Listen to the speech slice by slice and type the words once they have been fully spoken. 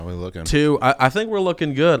How are we looking? 2. I think we're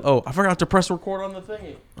looking good. Oh, I forgot to press record on the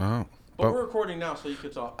thingy. Oh. But we're recording now, so you can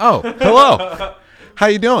talk. Oh, hello. How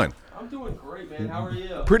you doing? I'm doing great, man. How are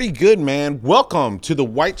you? Pretty good, man. Welcome to the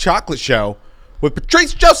White Chocolate Show with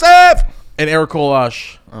Patrice Joseph and Eric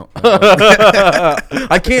Kolash. Oh.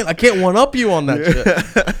 I can't one up you on that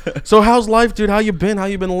shit. So how's life, dude? How you been? How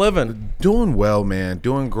you been living? Doing well, man.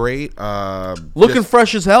 Doing great. Looking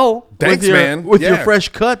fresh as hell. Thanks, man. With your fresh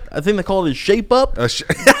cut. I think they call it a shape up.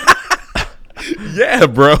 Yeah,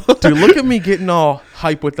 bro. Dude, look at me getting all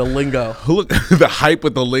hype with the lingo. Look, the hype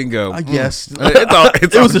with the lingo. I guess.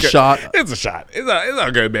 It was a shot. It's a shot. It's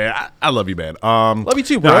all good, man. I love you, man. Love you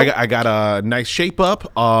too, bro. No, I got a nice shape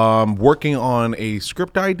up. Working on a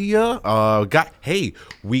script idea.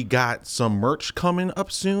 We got some merch coming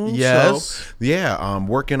up soon. Yes. So, yeah. I'm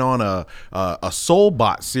working on a Soul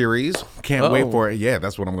Bot series. Can't wait for it. Yeah,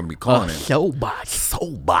 that's what I'm going to be calling it. Soul Bot.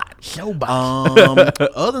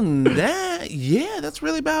 Other than that, yeah, that's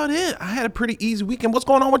really about it. I had a pretty easy weekend. What's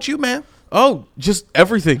going on with you, man? Oh, just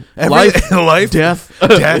everything. Life, death.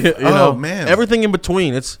 Oh, man. Everything in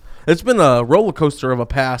between. It's been a roller coaster of a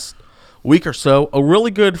past week or so. A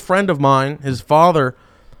really good friend of mine, his father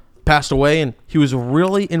passed away, and he was a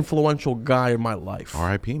really influential guy in my life.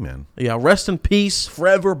 R.I.P., man. Yeah, rest in peace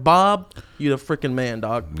forever, Bob. You the freaking man,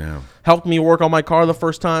 dog. Yeah. Helped me work on my car the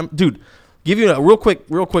first time. Dude, give you a real quick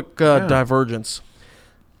divergence.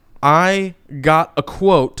 I got a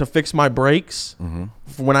quote to fix my brakes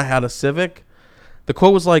when I had a Civic. The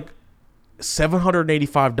quote was like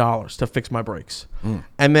 $785 to fix my brakes.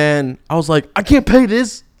 And then I was like, I can't pay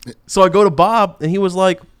this. So I go to Bob, and he was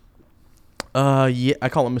like, yeah, I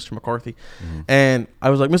call him Mr. McCarthy. And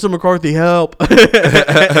I was like, Mr. McCarthy, help.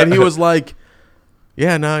 And he was like,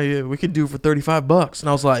 yeah, no, we could do it for $35. And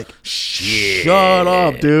I was like, shut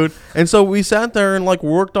up, dude. And so we sat there and like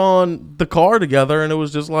worked on the car together, and it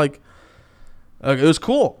was just like, it was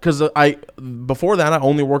cool because before that I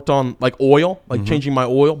only worked on like oil, like changing my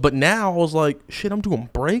oil. But now I was like, shit, I'm doing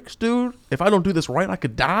brakes, dude. If I don't do this right, I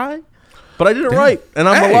could die. But I did it right, and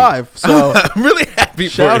I'm alive. So I'm really happy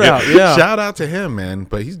for shout you. out, yeah. Shout out to him, man.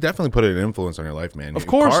 But he's definitely put an influence on your life, man. Of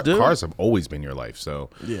course, dude. Cars have always been your life, so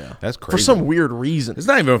yeah, that's crazy. For some weird reason. It's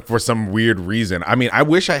not even for some weird reason. I mean, I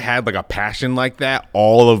wish I had like a passion like that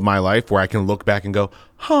all of my life where I can look back and go,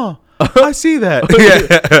 huh, I see that.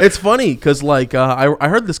 Yeah. It's funny because like I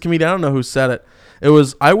heard this comedian, I don't know who said it. It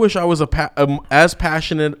was, I wish I was as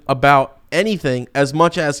passionate about anything as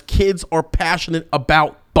much as kids are passionate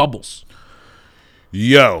about bubbles.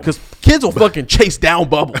 Yo. Because kids will fucking chase down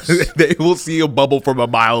bubbles. They will see a bubble from a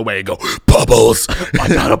mile away and go, bubbles. I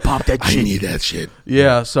gotta pop that shit. I need that shit.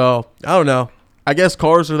 Yeah, so I don't know. I guess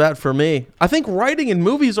cars are that for me. I think writing and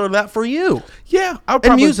movies are that for you. Yeah.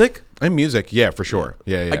 And music. And music, yeah, for sure.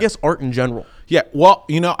 Yeah. I guess art in general. Yeah, well,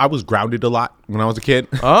 I was grounded a lot when I was a kid.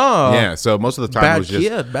 Oh. Yeah, so most of the time it was just...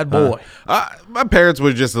 Bad kid, bad boy. My parents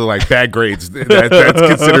were just like bad grades. That's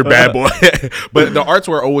considered bad boy. But the arts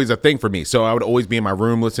were always a thing for me. So I would always be in my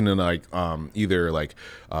room listening to like either like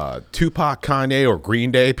Tupac, Kanye, or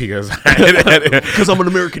Green Day because I'm an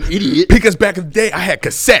American idiot. Because back in the day I had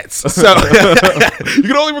cassettes. So you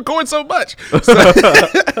could only record so much.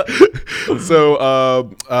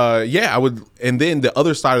 Yeah, I would, and then the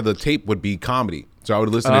other side of the tape would be comedy. So I would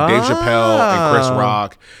listen to Dave Chappelle and Chris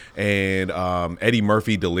Rock and Eddie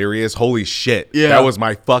Murphy, Delirious. Holy shit, yeah, that was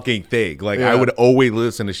my fucking thing. Like I would always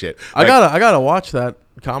listen to shit. Like, I gotta watch that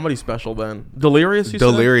comedy special then. Delirious.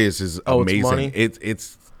 Delirious is amazing. It's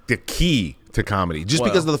it's the key to comedy, just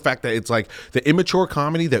because of the fact that it's like the immature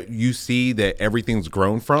comedy that you see that everything's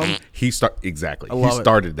grown from. He started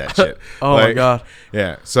that shit. Oh my god,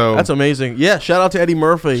 yeah. So that's amazing. Yeah, shout out to Eddie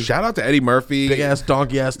Murphy. Big ass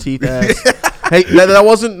donkey ass teeth ass. Hey, that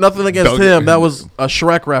wasn't nothing against him. That was a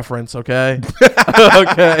Shrek reference. Okay.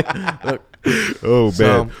 Okay. Oh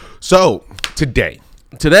man. So today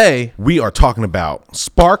we are talking about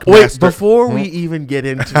Spark. Wait, before we even get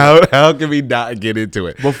into it, how can we not get into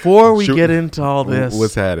it? Before we get into all this,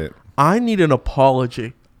 what's had it? I need an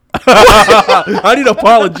apology. I need an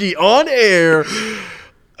apology on air.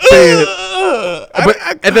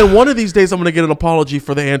 And then one of these days I'm going to get an apology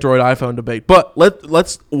for the Android iPhone debate. But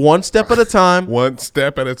let's one step at a time. One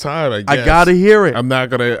step at a time. I guess. I got to hear it. I'm not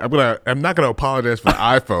gonna apologize for the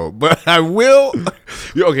iPhone, but I will.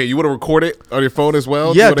 Okay, you want to record it on your phone as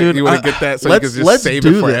well? Yeah, dude. You want to get that so you can just save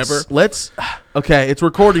it forever? Okay, it's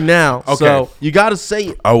recording now. Okay. So you got to say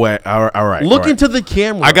it. Oh wait, all right. Look into the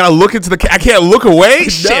camera. I gotta look into the. I can't look away. No,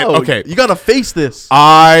 shit. Okay, you got to face this.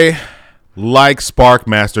 I like Spark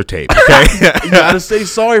Master Tape. Okay, You gotta say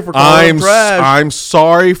sorry for calling him trash. I'm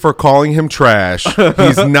sorry for calling him trash.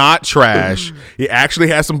 He's not trash. He actually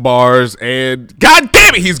has some bars, and god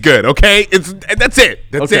damn it, he's good. Okay, that's it.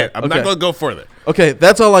 That's Okay, it. I'm okay. not gonna go further. Okay,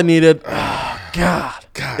 that's all I needed. God.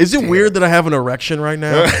 Is it weird that I have an erection right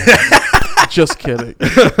now? Just kidding.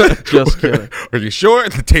 Just kidding. Are you sure?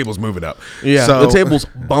 The table's moving up. Yeah, So- the table's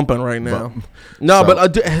bumping right now. No, So-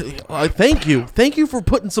 but thank you. Thank you for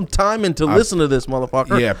putting some time in to listen to this,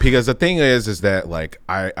 motherfucker. Yeah, because the thing is that like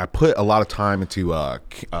I put a lot of time into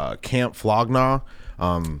Camp Flognaw.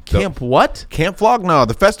 Camp what? Camp Flognaw,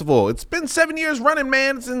 the festival. It's been 7 years running,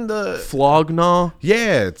 man. It's in the Flognaw?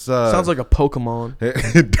 yeah. It's Sounds like a Pokemon.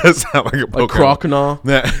 it does sound like a Pokemon. Like Croconaw.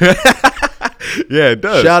 Yeah, it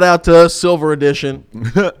does. Shout out to Silver Edition.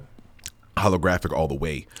 Holographic all the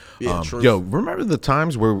way. Yeah, true. Yo, remember the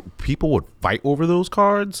times where people would fight over those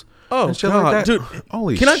cards? Oh, and shit God. like that? Dude,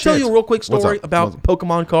 Holy can I tell shit. you a real quick What's story up? about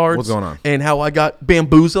Pokemon cards? What's going on? And how I got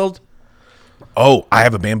bamboozled? Oh, I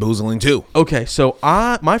have a bamboozling too. Okay, so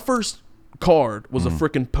my first card was a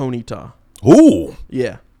freaking Ponyta. Ooh.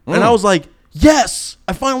 Yeah. And I was like, yes,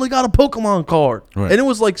 I finally got a Pokemon card. Right. And it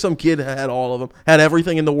was like some kid had all of them, had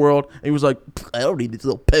everything in the world. And he was like, I don't need this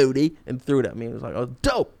little pony. And threw it at me. It was like, oh,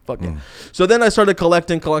 dope. Fuck it. So then I started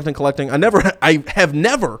collecting. I have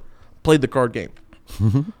never played the card game.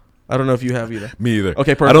 I don't know if you have either. Me either.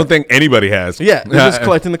 Okay, perfect. I don't think anybody has. Yeah, they're just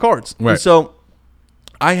collecting the cards. Right. And so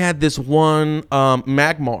I had this one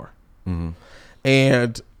Magmar.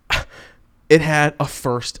 And it had a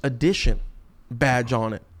first edition badge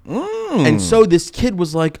on it. And so this kid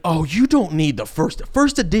was like, oh, you don't need the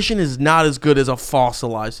first edition is not as good as a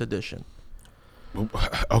fossilized edition.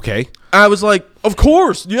 Okay. I was like, of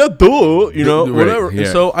course, yeah, duh, you know, Right, whatever. yeah. And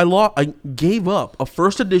so I gave up a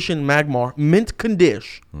first edition Magmar mint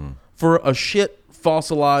condition for a shit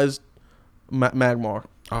fossilized Magmar.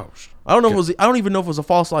 Oh, I don't know if it was. I don't even know if it was a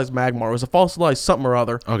fossilized Magmar. It was a fossilized something or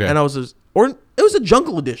other. Okay. And it was a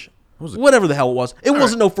Jungle edition. Whatever the hell it was. It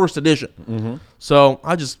wasn't no first edition. So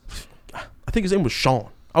I think his name was Sean.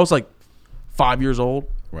 I was like 5 years old.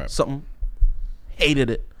 Right. Something. Hated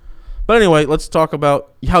it. But anyway, let's talk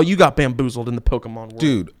about how you got bamboozled in the Pokemon world.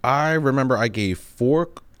 Dude, I remember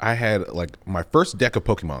I had like my first deck of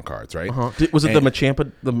Pokemon cards, right? Was it the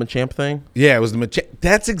Machamp thing? Yeah, it was the Machamp.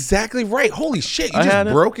 That's exactly right. Holy shit, you I had just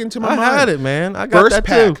it. broke into my mind. I had it, man. I got that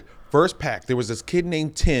too. First pack, there was this kid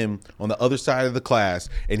named Tim on the other side of the class,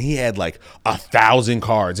 and he had like 1,000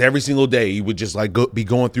 cards every single day. He would just like be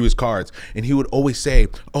going through his cards, and he would always say,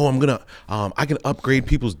 "Oh, I can upgrade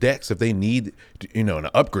people's decks if they need, an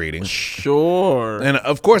upgrading." Sure. And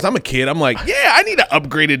of course, I'm a kid. I'm like, yeah, I need an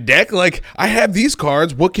upgraded deck. Like, I have these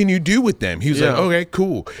cards. What can you do with them? He was like, okay,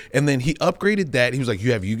 cool. And then he upgraded that. He was like,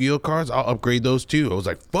 you have Yu-Gi-Oh cards? I'll upgrade those too. I was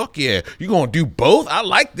like, fuck yeah. You gonna do both? I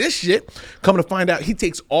like this shit. Coming to find out, he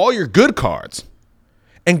takes all your good cards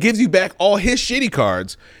and gives you back all his shitty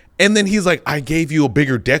cards. And then he's like, I gave you a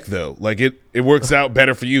bigger deck though. Like it works out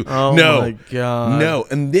better for you. Oh no, my God. No.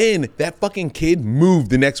 And then that fucking kid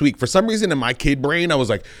moved the next week. For some reason in my kid brain, I was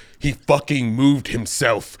like, he fucking moved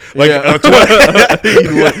himself. Like he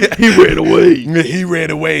ran away. He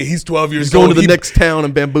ran away. He's 12 years He's old. going to the next town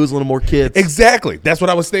and bamboozling more kids. Exactly. That's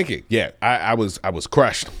what I was thinking. Yeah, I was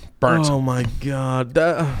crushed, burnt. Oh my God.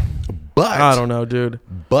 But I don't know, dude.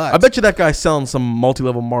 But I bet you that guy's selling some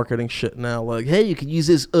multi-level marketing shit now. Like, hey, you can use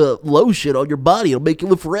this lotion on your body. It'll make you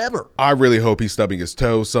live forever. I really hope he's stubbing his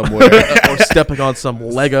toe somewhere. Or stepping on some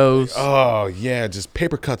Legos. Oh yeah, just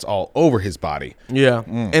paper cuts all over his body. Yeah.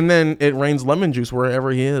 And then it rains lemon juice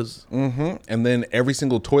wherever he is. And then every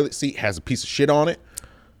single toilet seat has a piece of shit on it.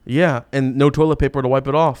 Yeah. And no toilet paper to wipe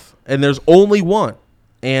it off. And there's only one.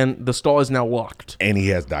 And the stall is now locked. And he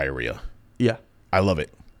has diarrhea. Yeah. I love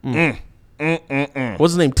it.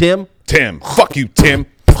 What's his name? Tim? Tim. Fuck you, Tim.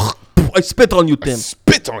 I spit on you, Tim.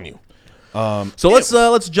 Spit on you. So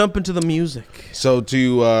let's jump into the music. So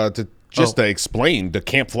to explain the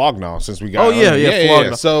Camp Flognaw since we got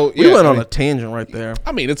Flognaw. So we went on a tangent right there.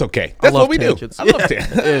 I mean, it's okay. That's love what we tangents. do. I love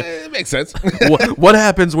tangents. It makes sense. what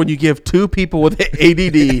happens when you give two people with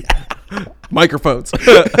ADD microphones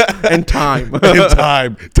and time?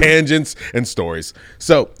 Tangents and stories.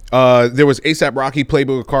 So there was ASAP Rocky,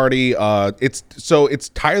 Playboy Cardi. It's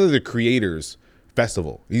Tyler the Creator's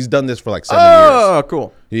festival. He's done this for like 7 years. Oh,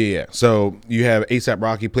 cool. Yeah. So you have ASAP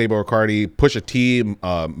Rocky, Playboy Cardi, Pusha T,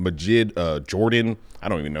 Majid, Jordan. I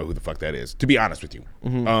don't even know who the fuck that is, to be honest with you.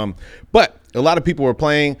 But a lot of people were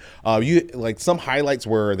playing. Some highlights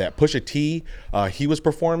were that Pusha T, he was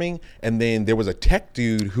performing, and then there was a tech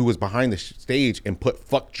dude who was behind the stage and put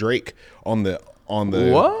 "fuck Drake" on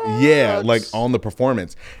What? yeah, like on the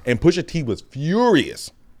performance. And Pusha T was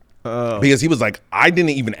furious because he was like, I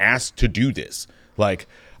didn't even ask to do this. Like,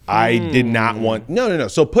 I did not want. No.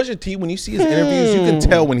 So Pusha T, when you see his interviews, you can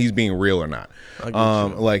tell when he's being real or not.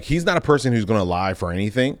 Like, he's not a person who's gonna lie for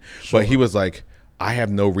anything. But he was like, I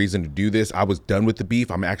have no reason to do this. I was done with the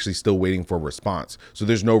beef. I'm actually still waiting for a response. So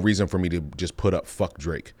there's no reason for me to just put up fuck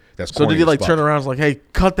Drake. That's so did he like turn around and was like, hey,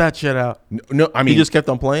 cut that shit out? No, I mean, he just kept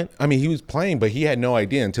on playing? I mean, he was playing, but he had no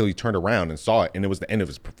idea until he turned around and saw it, and it was the end of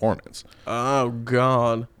his performance. Oh,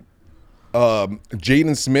 God.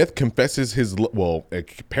 Jaden Smith confesses his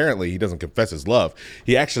apparently he doesn't confess his love.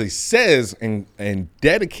 He actually says and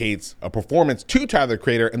dedicates a performance to Tyler the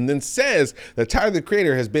Creator, and then says that Tyler the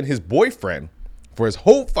Creator has been his boyfriend for his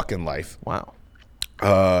whole fucking life. Wow.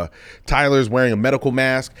 Tyler's wearing a medical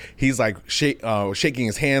mask. He's like shaking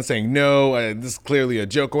his hand saying no, this is clearly a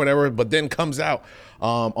joke or whatever, but then comes out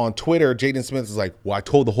on Twitter. Jaden Smith is like, well, I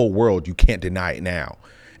told the whole world, you can't deny it now.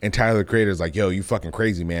 And Tyler the Creator is like, yo, you fucking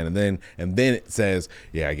crazy, man. And then it says,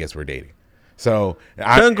 yeah, I guess we're dating. So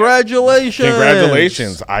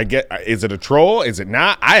congratulations. Is it a troll? Is it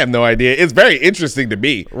not? I have no idea. It's very interesting to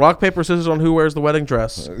me. Rock, paper, scissors on who wears the wedding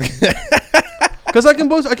dress. Because I can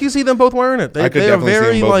see them both wearing it. They are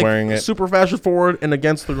very like super fashion forward and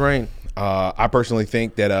against the grain. I personally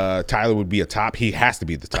think that Tyler would be a top. He has to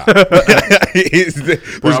be the top.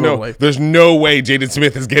 There's no way Jaden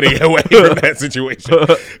Smith is getting away from that situation.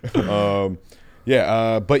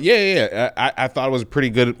 I thought it was a pretty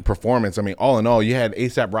good performance. I mean, all in all, you had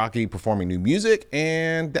A$AP Rocky performing new music,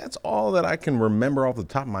 and that's all that I can remember off the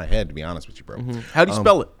top of my head, to be honest with you, bro. How do you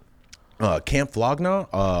spell it? Camp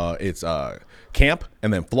Flogna. It's Camp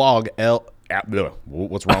and then Flog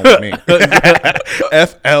what's wrong with me?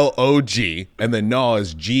 FLOG, and then Gnaw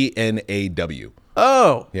is GNAW.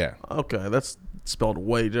 Oh, yeah. Okay, that's spelled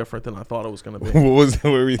way different than I thought it was going to be. What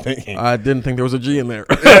were you thinking? I didn't think there was a G in there.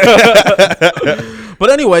 But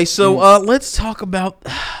anyway, so let's talk about.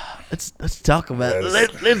 Let's talk about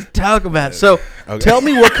it. So, Tell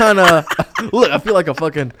me what kind of look. I feel like a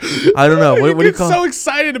fucking. I don't know. What do you call? So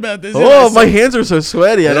excited about this. Oh, my hands are so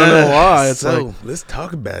sweaty. I don't know why. It's like, let's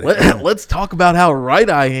talk about it. Let's talk about how right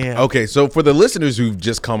I am. Okay, so for the listeners who've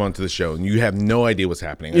just come onto the show and you have no idea what's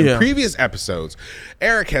happening, in previous episodes,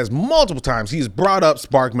 Eric has multiple times he's brought up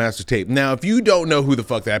Spark Master Tape. Now, if you don't know who the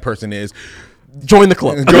fuck that person is, join the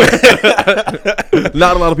club.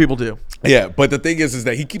 Not a lot of people do. Yeah, but the thing is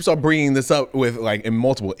that he keeps on bringing this up with like in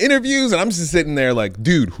multiple interviews, and I'm just sitting there like,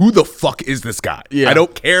 dude, who the fuck is this guy? Yeah. I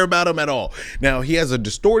don't care about him at all. Now, he has a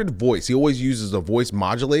distorted voice. He always uses a voice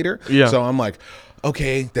modulator. Yeah. So I'm like,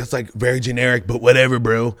 okay, that's like very generic, but whatever,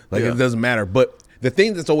 bro. Like it doesn't matter. But the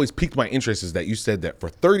thing that's always piqued my interest is that you said that for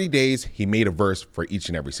 30 days, he made a verse for each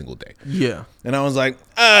and every single day. Yeah. And I was like,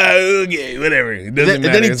 okay, whatever. It doesn't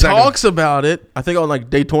matter. And then he talks about it. I think on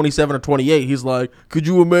like day 27 or 28, he's like, could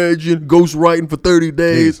you imagine ghostwriting for 30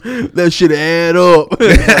 days? That should add up.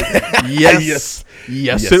 Yes,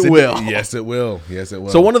 it will. Yes, it will. Yes, it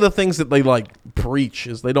will. So one of the things that they like preach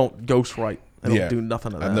is they don't ghostwrite. They don't do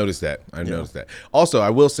nothing of that. I've noticed that. Noticed that. Also,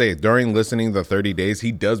 I will say, during listening to the 30 days,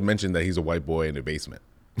 he does mention that he's a white boy in the basement.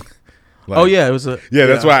 It was a... Yeah,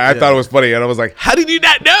 that's why I thought it was funny. And I was like, how did you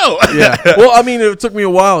not know? Yeah. Well, I mean, it took me a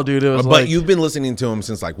while, dude. It was but you've been listening to him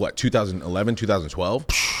since like, what, 2011, 2012?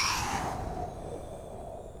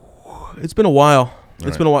 It's been a while.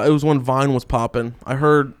 It's been a while. It was when Vine was popping. I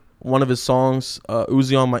heard one of his songs,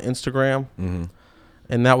 Uzi, on my Instagram. Mm-hmm.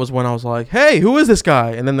 And that was when I was like, hey, who is this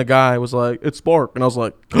guy? And then the guy was like, it's Spark. And I was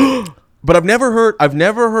like, but I've never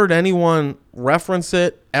heard anyone reference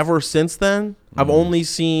it ever since then. I've only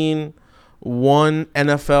seen one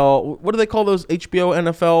NFL, what do they call those HBO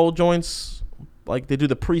NFL joints? Like they do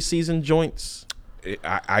the preseason joints.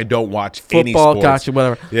 I don't watch football, any sports. Gotcha,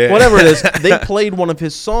 whatever. Yeah. Whatever it is. They played one of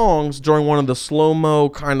his songs during one of the slow-mo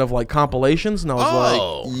kind of like compilations. And I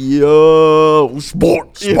was like, yo,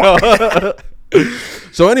 sports.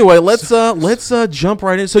 So anyway, let's jump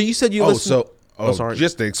right in. So you said you listened. Sorry.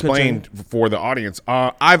 Just to explain for the audience,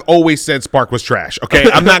 I've always said Spark was trash. Okay,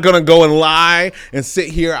 I'm not gonna go and lie and sit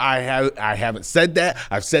here. I haven't said that.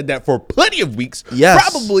 I've said that for plenty of weeks. Yes,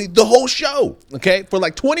 probably the whole show. Okay, for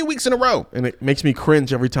like 20 weeks in a row, and it makes me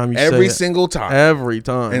cringe every time you say it. Every single time. Every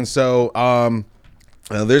time. And so,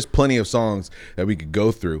 there's plenty of songs that we could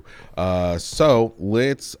go through. So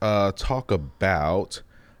let's talk about.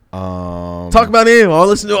 Talk about him. I'll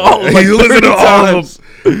listen to all of them.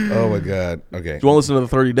 Oh my god. Okay. Do you want to listen to the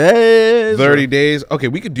 30 days? 30 days. Okay,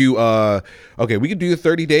 we could do the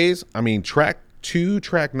 30 days. I mean, track 2,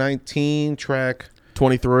 track 19, track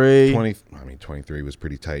 23. 23 was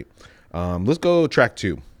pretty tight. Let's go track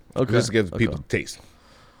 2. Okay. Just give people a taste.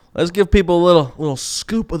 Let's give people a little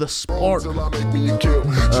scoop of the spark. La,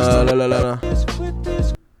 la, la.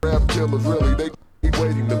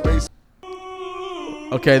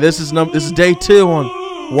 Okay, this is day 2 on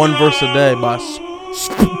One Verse a Day by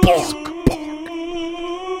Spark.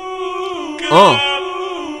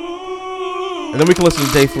 And then we can listen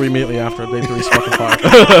to day 3 immediately after. Day 3 is fucking fire.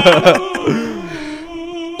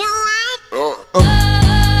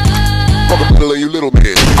 You little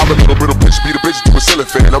man. I'm a little brittle bitch, beat a bitch to a silly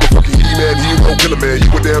fan. I'm a fucking He-Man, hero, killer man. You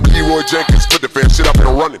a damn Leroy Jenkins, split the fan, shit up and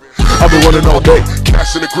running. I've been running all day,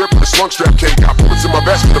 cash in the grip with a slung strap cake. Got bullets in my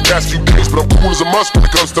vest for the past few days, but I'm cool as a must when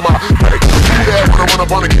it comes to my pay. Do that when I run up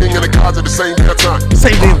on the king and the gods at the same damn time.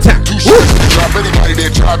 Same damn time. Two shots, drive anybody there,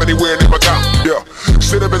 drive anywhere, name my town. Yeah,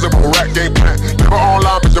 sit up as a rack game plan. Never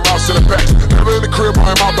online, but your mouth in the back. Never in the crib,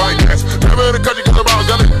 I'm out buying gas. Never in the country, cause I'm out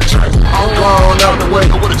selling tracks. I'm going out the way,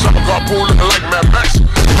 with a chopper car pool looking like Mad Max.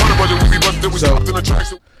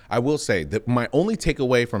 I will say that my only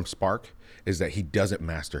takeaway from Spark is that he doesn't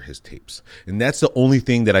master his tapes, and that's the only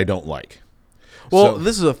thing that I don't like. Well,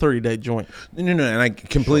 this is a 30-day joint. No,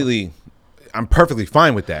 and I'm perfectly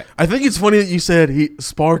fine with that. I think it's funny that you said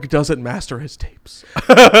Spark doesn't master his tapes.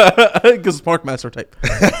 Because Spark master tape.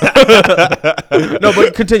 No,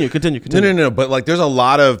 but continue. No. But like, there's a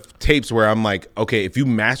lot of tapes where I'm like, okay, if you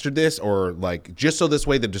mastered this, or like, just so this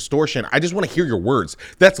way, the distortion, I just want to hear your words.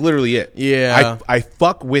 That's literally it. Yeah. I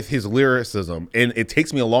fuck with his lyricism, and it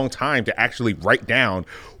takes me a long time to actually write down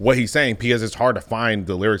what he's saying, because it's hard to find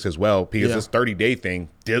the lyrics as well, because this 30-day thing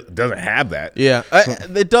doesn't have that. Yeah,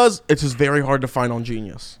 it does. It's just very hard to find on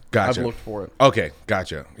Genius. Gotcha. I've looked for it. Okay,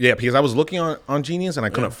 gotcha. Yeah, because I was looking on Genius and I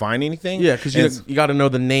couldn't find anything. Yeah, because you got to know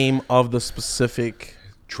the name of the specific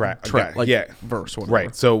track, verse, whatever.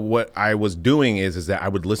 Right. So what I was doing is that I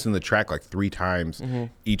would listen to the track like 3 times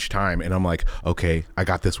each time, and I'm like, okay, I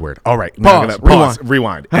got this word. All right, now I'm gonna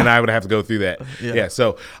rewind, and I would have to go through that. Yeah.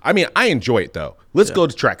 So I mean, I enjoy it though. Let's go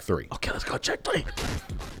to track 3. Okay, let's go track 3.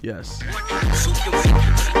 Yes.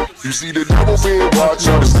 You see the devil being watched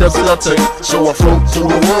on the steps that I take. So I float through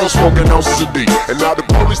the world smoking ounces a day. And now the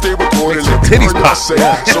police they recording and titties pop. Say.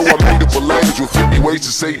 So I made up a language with 50 ways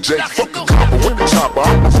to say Jake. Fuck a copper with the chopper,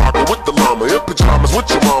 I'm a rocker with the llama. In pajamas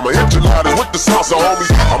with your mama, enchiladas with the salsa, homie.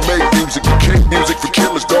 I make music, you kick music for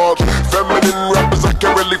killers, dog. Feminine rappers, I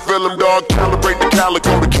can really feel them, dog. Calibrate the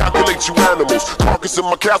calico to calculate you animals. Carcass in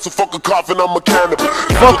my castle, fuck a coffin, I'm a cannibal.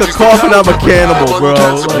 Fuck a coffin, I'm a cannibal, bro.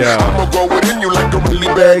 Yeah. I'ma go within you like a really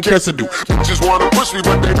bad do. Bitches wanna push me,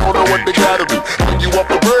 but they don't know what they gotta do. Hang you up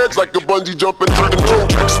the bridge like a bungee jumping through the door.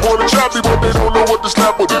 Bitches wanna trap me, but they don't know what to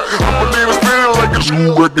slap with. I'ma leave a spin like a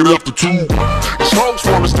shoe record up the tube. These hoes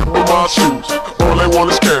wanna step in my shoes. All they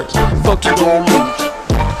want is cash. Fuck you gon' lose.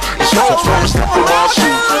 These hoes wanna step in my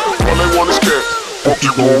shoes. All they want is cash. Fuck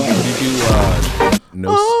you gon' lose. Did you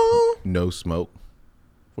no smoke?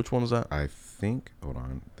 Which one was that? I think. Hold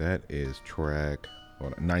on. That is track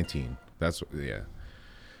 19. That's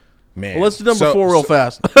man. Well, let's do number 4 real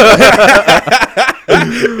fast. Yeah,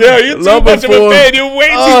 you're too much of a fan. You're way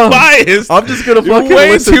too biased. I'm just gonna fucking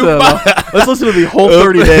listen to them. Let's listen to the whole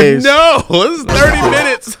 30 days. No, this is 30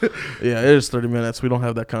 minutes. Yeah, it is 30 minutes. We don't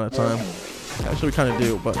have that kind of time. Actually, we kind of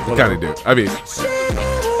do, but we kind of do. I mean,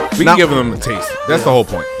 we can give them a taste. That's the whole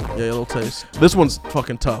point. Yeah, a little taste. This one's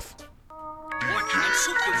fucking tough.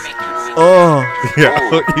 Oh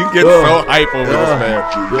yeah, you get so hype over this, man.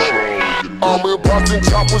 I'm in Boston,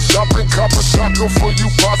 chopper, shopping, copper, shocker for you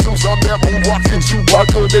possums. I'm never walking to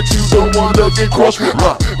vodka that you don't wanna get crossed with.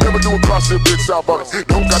 Never do a cross it, bitch, out on it.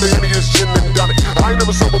 Don't got any of this gin and tonic. I ain't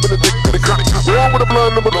never sober, been addicted to the chronic. War with a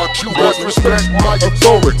blood, number blood, you best respect my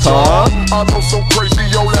authority. I know some crazy,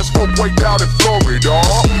 yo, that's from way down in Florida.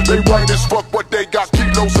 They white as fuck, but they got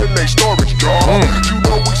kilos in their storage, dog. You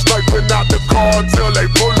know we sniping out the car until they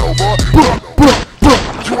pull over.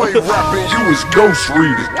 You ain't rapping, you is ghost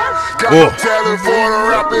reading. Got no talent for the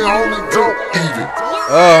rapping, homie, don't even.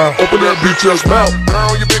 Open that bitch ass mouth,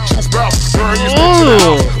 burn your bitch and spout, burn your bitch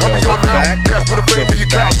and out. Pass for the fame for your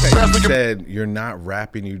couch. You said you're not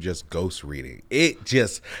rapping, you just ghost reading. It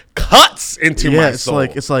just cuts into my soul.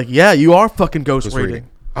 It's like, yeah, you are fucking ghost reading.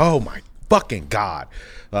 Oh my fucking God.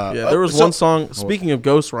 There was one song, speaking of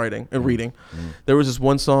ghost writing and reading, there was this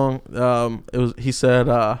one song, he said,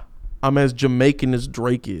 I'm as Jamaican as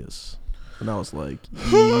Drake is. And I was like,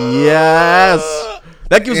 yes.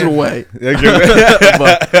 That gives it away.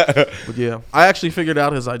 But yeah, I actually figured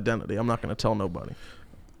out his identity. I'm not going to tell nobody.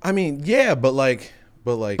 I mean, yeah, but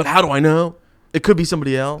how do I know? It could be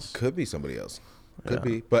somebody else. Could be somebody else. Could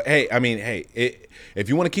be. But hey, I mean, if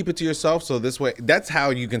you want to keep it to yourself, so this way, that's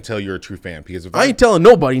how you can tell you're a true fan. Because if I ain't telling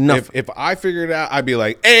nobody nothing. If I figured it out, I'd be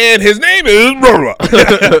like, and his name is blah,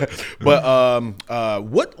 blah. But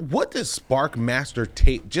what does Spark Master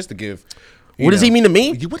take? Just to give, what does he mean to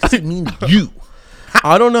me? What does it mean to you?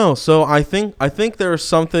 I don't know. So I think there's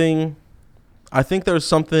something. I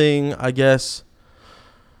guess,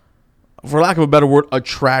 for lack of a better word,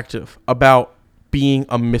 attractive about being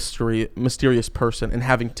a mysterious person and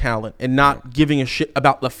having talent and not giving a shit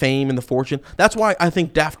about the fame and the fortune. That's why I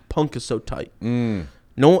think Daft Punk is so tight.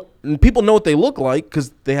 No, people know what they look like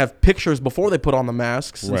because they have pictures before they put on the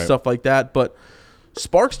masks and stuff like that. But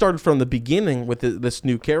Spark started from the beginning with this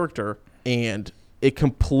new character, and it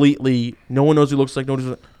completely, no one knows who he looks like. No one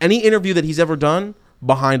knows, any interview that he's ever done,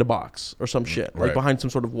 behind a box or some shit, like behind some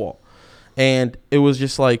sort of wall. And it was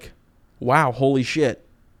just like, wow, holy shit.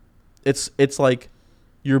 It's like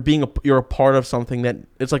you're a part of something that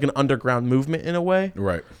it's like an underground movement in a way.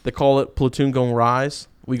 Right. They call it Platoon Gonna Rise.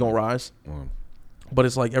 We Gonna Rise. But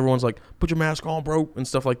it's like everyone's like, put your mask on, bro, and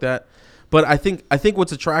stuff like that. But I think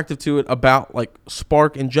what's attractive to it about like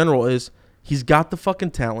Spark in general is he's got the fucking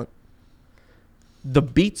talent. The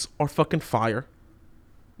beats are fucking fire.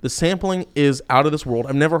 The sampling is out of this world.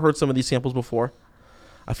 I've never heard some of these samples before.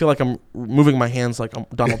 I feel like I'm moving my hands like I'm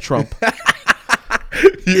Donald Trump.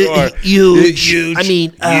 Huge. I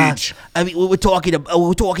mean, huge. we're talking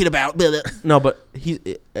about. No, but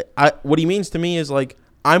what he means to me is like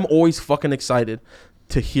I'm always fucking excited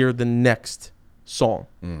to hear the next song.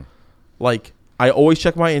 Like I always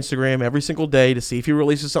check my Instagram every single day to see if he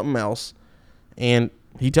releases something else, and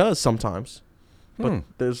he does sometimes. But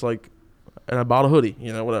there's like, and I bought a hoodie,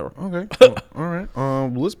 whatever. Okay. All right.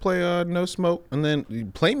 Let's play No Smoke, and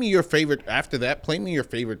then play me your favorite. After that, play me your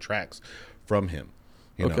favorite tracks from him.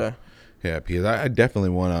 Okay. Yeah, because I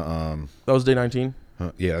definitely want to. That was day 19.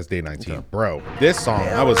 Yeah, that's day 19, bro. This song,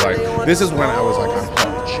 I was like, this is when I was like, I'm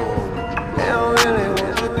talking shit. They don't really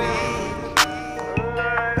want to be.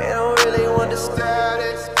 They don't really want the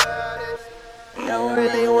status. They don't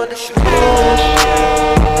really want the show. They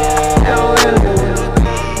don't really want to be.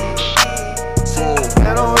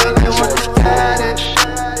 They don't really want the status.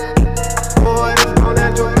 Boy, it's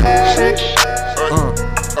gonna dramatic.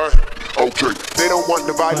 Okay, they don't want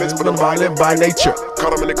the violence, but I'm violent by nature.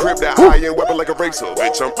 Caught them in the crib, that iron weapon like a racer.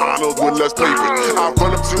 Bitch, I'm Arnold with less paper. I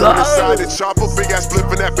run up to the side and chopper, big ass flip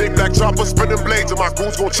in that big black chopper, spinning blades, and my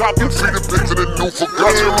goons gon' chop you. See the pigs in the new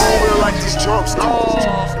forgot you moving like these chumps.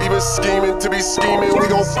 Even scheming to be scheming, we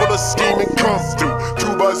gon' pull a scheme and come through.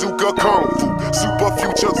 True bazooka kung fu, super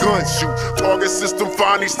future gun shoot. Target system,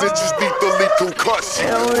 find these snitches, lethally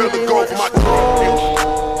concussion. Feel the go for my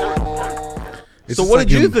throat. So what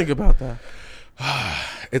did you think about that?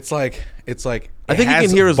 It's like. I think you can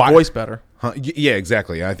hear his voice better. Yeah,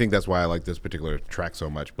 exactly. I think that's why I like this particular track so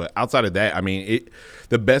much. But outside of that, I mean,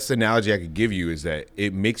 the best analogy I could give you is that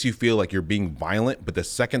it makes you feel like you're being violent, but the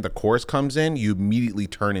second the chorus comes in, you immediately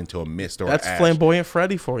turn into a mist or That's ash. Flamboyant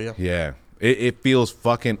Freddy for you. Yeah. It feels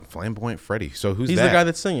fucking Flamboyant Freddy. So who's He's that? the guy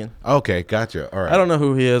that's singing. Okay, gotcha. All right. I don't know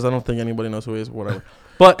who he is. I don't think anybody knows who he is. Whatever.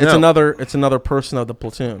 But it's another person of the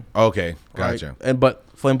platoon. Okay, gotcha. Right? But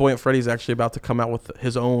Flamboyant Freddy's actually about to come out with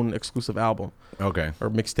his own exclusive album. Okay. Or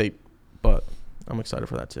mixtape. But I'm excited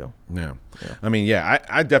for that too. Yeah. I mean, yeah,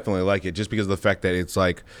 I definitely like it just because of the fact that it's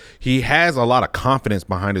like he has a lot of confidence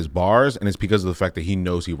behind his bars, and it's because of the fact that he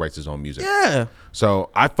knows he writes his own music. Yeah.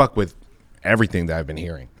 So I fuck with everything that I've been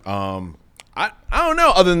hearing. I don't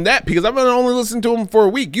know other than that because I've been only listening to him for a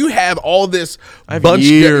week. You have all this bunch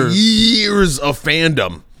of years of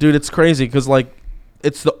fandom. Dude, it's crazy because like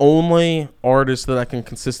it's the only artist that I can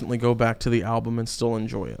consistently go back to the album and still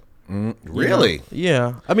enjoy it. Really?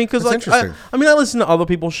 Yeah. I mean, because like I listen to other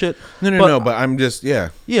people's shit. No, but I'm just Yeah,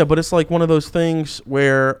 but it's like one of those things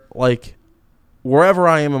where like wherever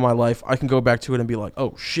I am in my life, I can go back to it and be like,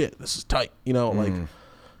 oh shit, this is tight.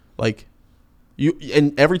 Like you,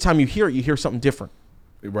 and every time you hear something different.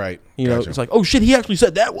 Right. Gotcha. It's like, oh shit, he actually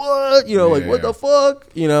said that. What? What the fuck?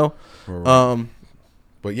 Right.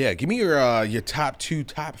 But yeah, give me your top 2,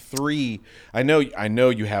 top 3. I know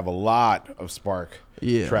you have a lot of Spark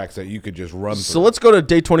tracks that you could just run through. So let's go to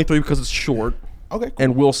day 23 because it's short. Okay. Cool.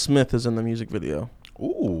 And Will Smith is in the music video.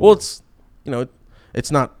 Ooh. Well, it's it's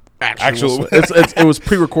not actual. It was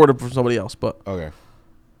pre-recorded for somebody else, but okay.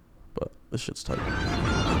 But this shit's tight.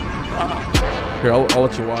 Here, I'll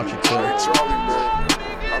let you watch it too.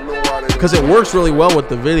 Because it works really well with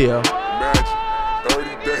the video.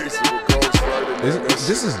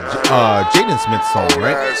 This is Jaden Smith's song,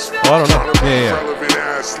 right? Oh, I don't know. Yeah.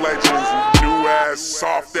 ass,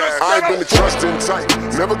 soft ass. I ain't been the trusting type.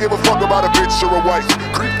 Never give a fuck about a bitch or a wife.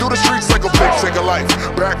 Creep through the streets like a bitch, take a life.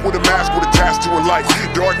 Back with a mask with a task to a light.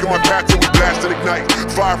 Dark in my path till we blast and ignite.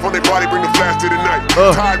 Fire from their body, bring the flash to the night.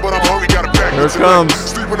 Tired, but I'm hungry, got a pack Here it tonight. comes.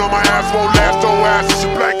 Sleeping on my ass won't last, don't ass, it's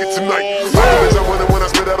your blanket tonight. I wonder when I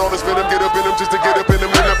spit out all this venom, get up in them just to get up in them.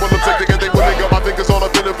 And I pull them take and they will make up. I think it's all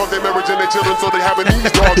up in them. Fuck their marriage and their children, so they having these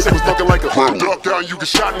dogs. Shit was fucking like a duck down, you get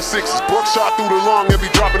shot in sixes. Buckshot through the lung and be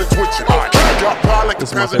dropping and twitching. Got pie like the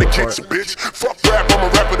pants in the kitchen, bitch. Fuck rap, I'm a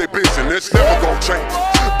rapper, they business. Never gon' change.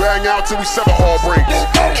 Bang out till we sever all brains.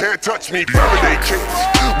 Can't touch me, Faraday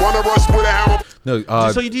cage. Wanna rush with a hammer.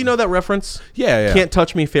 No, So do you know that reference? yeah. Can't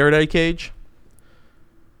touch me, Faraday cage.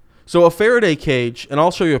 So a Faraday cage, and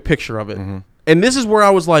I'll show you a picture of it. And this is where I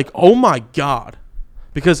was like, oh my God.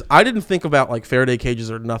 Because I didn't think about like Faraday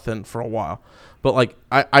cages or nothing for a while. But like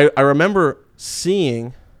I remember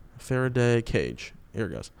seeing Faraday cage. Here it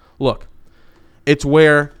goes. Look. It's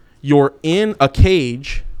where you're in a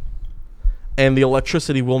cage and the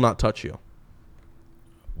electricity will not touch you.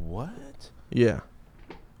 What? Yeah.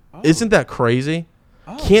 Isn't that crazy?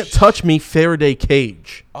 Can't touch me, Faraday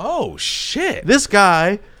cage. Oh shit! This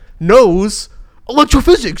guy knows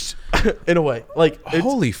electrophysics in a way. Like,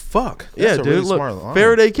 Holy fuck! yeah, That's dude. a really Look, smart line.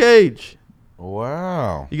 Faraday cage.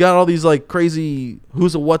 Wow. You got all these like crazy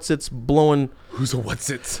who's a what's it's blowing Who's a what's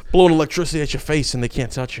it? electricity at your face and they can't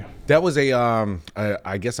touch you. That was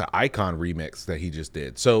I guess an Icon remix that he just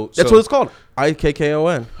did. So That's what it's called.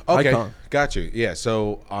 IKKON. Okay, Icon. got you. Yeah,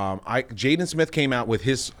 so Jaden Smith came out with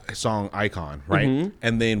his song Icon, right? Mm-hmm.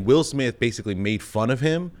 And then Will Smith basically made fun of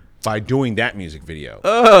him by doing that music video.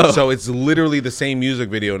 Oh. So it's literally the same music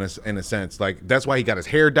video in a sense. Like, that's why he got his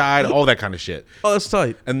hair dyed, all that kind of shit. Oh, that's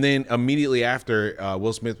tight. And then immediately after,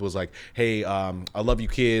 Will Smith was like, hey, I love you,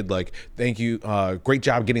 kid. Like, thank you. Great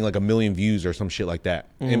job getting like 1 million views or some shit like that.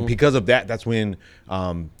 And because of that, that's when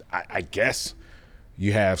I guess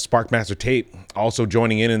you have Sparkmaster Tape also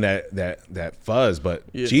joining in that fuzz.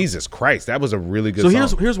 But Jesus Christ, that was a really good song.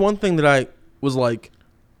 So here's one thing that I was like,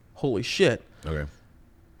 holy shit. Okay.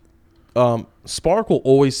 Spark will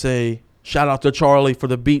always say, shout out to Charlie for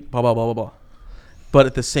the beat, blah, blah, blah, blah, blah. But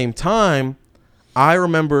at the same time, I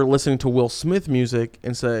remember listening to Will Smith music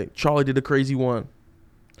and say, Charlie did a crazy one.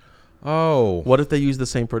 Oh. What if they use the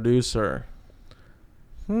same producer?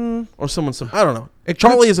 Or someone, I don't know.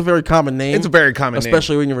 Charlie is a very common name. It's a very common name.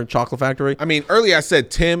 Especially when you're in Chocolate Factory. I mean, earlier I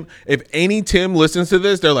said Tim. If any Tim listens to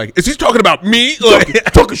this, they're like, is he talking about me? Like,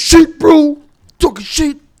 Talking shit, bro. Talking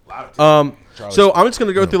shit. So I'm just going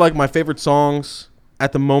to go through like my favorite songs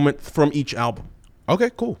at the moment from each album. okay,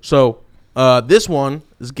 cool. So this one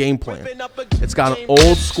is Game Plan. It's got an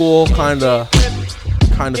old school kind of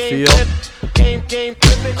feel,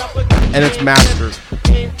 and it's mastered.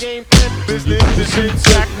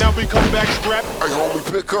 Now we come back strapped. Hey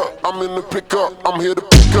homie, pick up. I'm in the pickup. I'm here to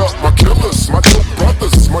pick up my killers, my dope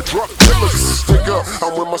brothers, my drug killers. Stick up.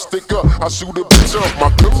 I'm with my stick up. I shoot a bitch up. My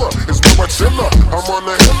pillar is where I chill up. I'm on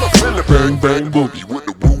the hill up in the bang bang boogie with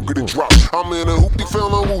the boogity drop. I'm in a hoopty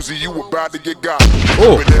feeling woozy. You about to get got.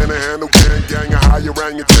 Banana handle gang gang. A high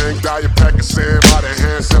orangutan. Diet pack of sand by the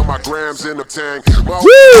hand. Sell my grams in the tank. My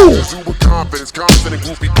is uber confidence, constant and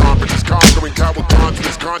goofy confidence, conquering coward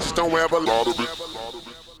confidence, conscious don't have a lot of it.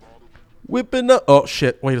 Whipping up. Oh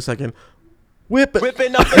shit! Wait a second.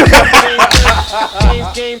 Whipping up. Oh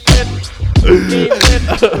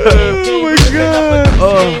my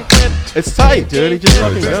god! It's tight, dude. He just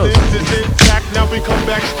fucking goes. Now we come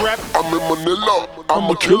back strapped. I'm in Manila. I'm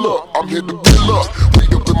a killer. I'm here to kill up. We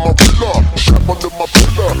up in my villa. Strap under my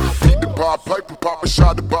pillar. Beat the pop pipe and pop a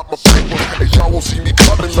shot about my paper. And y'all won't see me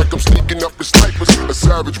coming like I'm sneaking up the snipers. A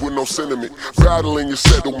savage with no sentiment. Battling your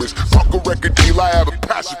settlements. Fuck a record deal. I have a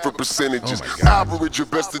passion for percentages. Average your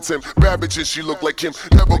best attempt. Bad bitches, she look like him.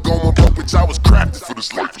 Never going broke, bitch. I was crafted for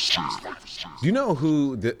this life of shit. Do you know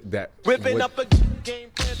who that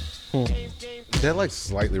that like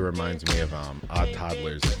slightly reminds me of Odd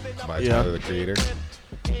Toddlers by Tyler the Creator?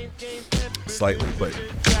 Slightly, but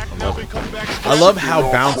I love how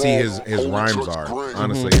bouncy his rhymes are,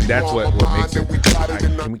 honestly, and that's what makes it.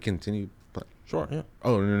 Can we continue? Sure. Yeah.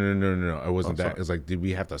 Oh no! It wasn't that. It's like, did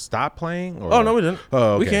we have to stop playing? Or? Oh no, we didn't.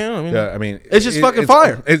 Oh, okay. We can. I mean, it's just fucking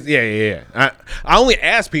fire. Yeah. I only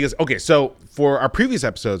asked because so for our previous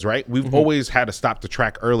episodes, right? We've always had to stop the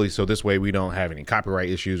track early, so this way we don't have any copyright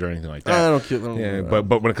issues or anything like that. I don't. Yeah,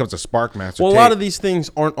 but when it comes to Sparkmaster, well, a lot of these things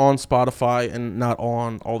aren't on Spotify and not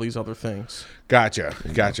on all these other things. Gotcha.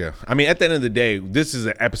 I mean, at the end of the day, this is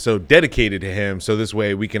an episode dedicated to him, so this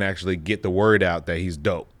way we can actually get the word out that he's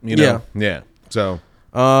dope. You know? Yeah. So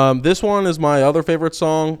This one is my other favorite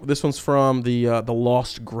song. This one's from the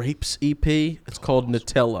Lost Grapes EP. It's called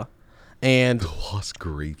Nutella. And Lost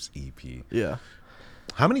Grapes EP. Yeah.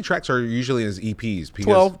 How many tracks are usually in his EPs?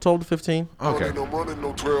 Because 12 to 15. Okay. No running,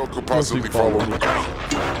 no 12 could possibly follow me.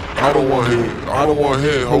 I don't want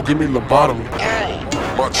head, ho, give me lobotomy.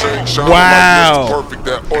 My chain shine Wow. like Mr. Perfect,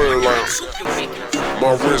 that oil lamp.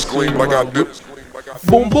 My wrist gleam like I dip.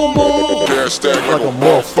 Boom, boom, boom. Gas stack like a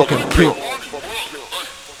motherfucking pimp.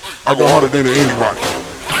 I go harder than anybody.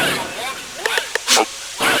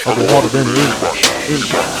 I go harder than anybody.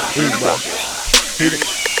 Hit it.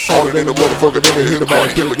 Harder than a motherfucker, then hit about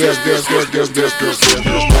a killer. Gas.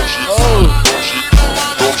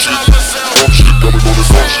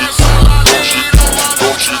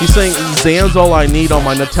 He's saying Zan's all I need on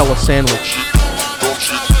my Nutella sandwich.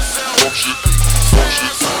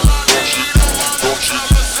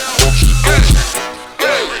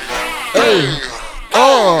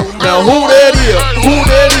 Now who that is?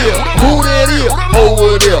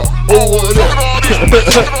 Over there.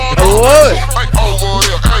 What? Over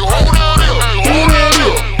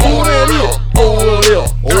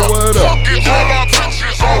there.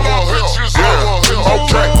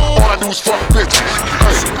 Okay, all I do is fuck bitches.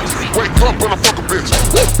 Hey, wake up when I fuck a bitch.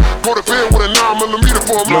 Go to bed with a 9mm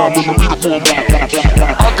for a mom.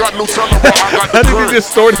 I got no telling, but I got the I think he current.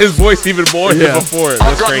 distorted his voice even more Yeah. than before. I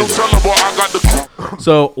That's got no crazy. telling, but I got the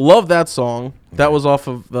So love that song. That was off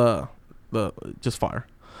of the Just Fire.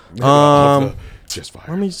 Just fire.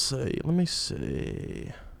 Let me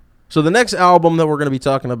see. So the next album that we're going to be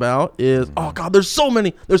talking about is there's so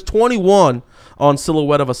many. There's 21 on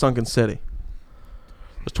Silhouette of a Sunken City.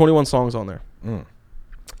 There's 21 songs on there.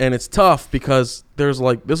 And it's tough because this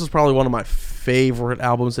is probably one of my favorite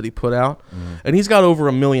albums that he put out. And he's got over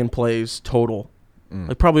 1 million plays total.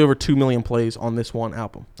 Like probably over 2 million plays on this one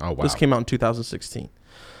album. Oh, wow. This came out in 2016.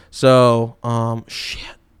 So, shit.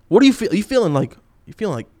 What do you feel? You feeling like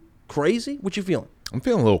crazy? What you feeling? I'm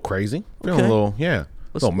feeling a little crazy. Feeling Okay. a little, yeah.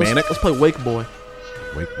 Let's, a little manic. Let's play Wake Boy.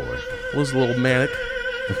 Wake boy. It was a little manic.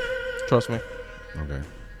 Trust me. Okay.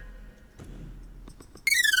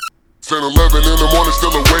 10, 11 in the morning,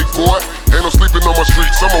 still awake, boy. Ain't no sleeping on my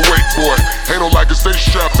streets, I'm awake, boy. Ain't no like to stay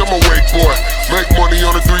strapped, I'm awake, boy. Make money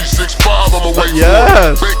on a 365, I'm awake,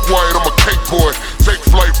 Yes. boy. Bake white, I'm a cake boy. Take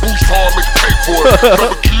flight, boost hard, make pay for it.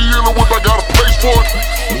 Drop a key in the whip, I got a place for it.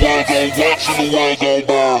 The world gon' watch and the world gon'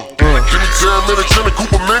 burn. Give me 10 minutes in a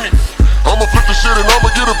Cooper Mini. I'ma flip the shit and I'ma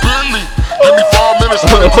get a Bentley. Give me 5 minutes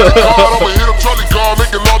with a credit card, I'ma hit up Charlie Guard,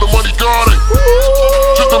 making all the money got it.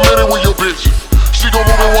 Just a minute with your bitch. She gon'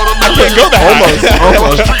 move in 1 million. go that high.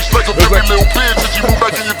 On the streets like a baby little bitch. If you move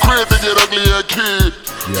back in your crib, they get ugly ass kid.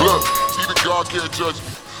 Look, even God can't judge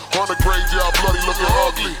me. On the graveyard, bloody looking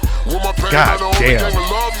ugly. With my pain, God I know only damn. gang will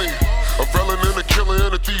love me. A felon and a killer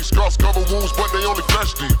and a thief. Scars cover wounds, but they only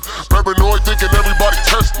flesh deep. Paranoid thinking everybody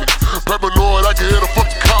test me. Paranoid, I can hear the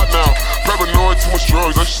fucking cot now. Paranoid, too much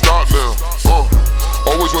drugs, I should stop now.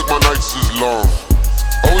 Always work my nights is long.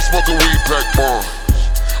 Always smoking weed, pack bombs.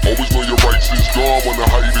 Always know your rights is gone when the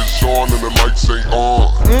height is on and the lights ain't on.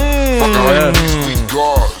 Fucking hype be sweet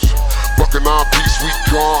guards. Fucking IP sweet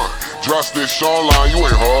gone. Dry snitch Shawline, you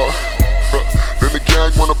ain't hard. Then the gang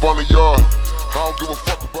went up on the yard. I don't give a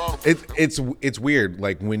fuck about them. It's weird.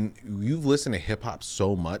 Like when you've listened to hip hop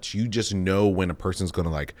so much, you just know when a person's gonna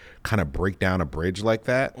like kind of break down a bridge like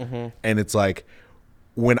that. And it's like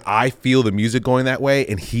when I feel the music going that way,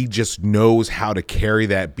 and he just knows how to carry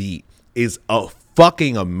that beat is a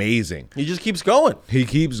fucking amazing. He just keeps going. He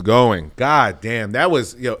keeps going. God damn, that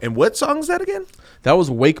was And what song is that again? That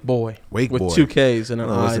was Wake Boy. Wake with Boy. 2 Ks and an I'm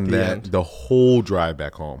gonna I listen at to the that end. the whole drive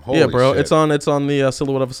back home. Holy Yeah, bro. shit. It's on the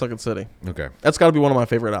Silhouette of a Sunken City. Okay. That's got to be one of my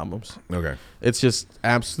favorite albums. Okay. It's just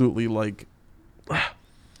absolutely like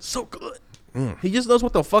so good. He just knows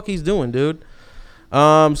what the fuck he's doing, dude.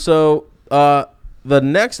 So the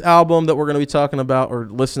next album that we're going to be talking about or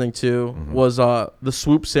listening to was the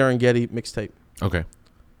Swoop Serengeti mixtape. Okay.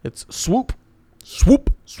 It's Swoop.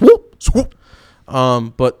 Swoop. Swoop. Swoop.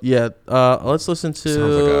 But yeah, let's listen to.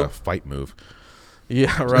 Sounds like a fight move.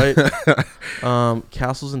 Yeah, right.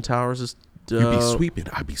 Castles and Towers is dope. You be sweeping,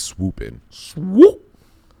 I be swooping. Swoop.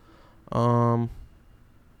 I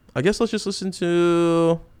guess let's just listen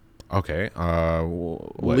to Okay.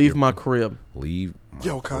 Leave My Crib. Leave.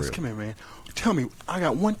 Yo, cuz, come here, man. Tell me, I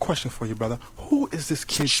got one question for you, brother. Who is this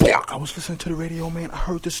kid? I was listening to the radio, man. I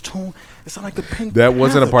heard this tune. It sounded like the Pink That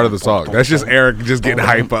wasn't a Panther. part of the song. That's just Eric just getting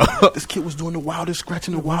hype up. This kid was doing the wildest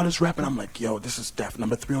scratching, the wildest rapping. I'm like, yo, this is Def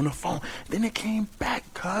number 3 on the phone. Then it came back,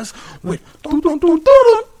 cuz, with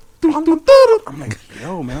doo-dum-dum-dum-dum. I'm like,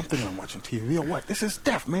 yo, man, I'm thinking I'm watching TV or what? This is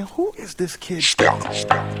Steph, man. Who is this kid? I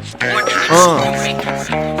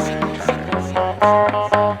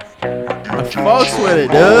fucks with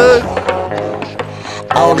it, dude.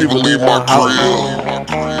 I don't even leave my crib.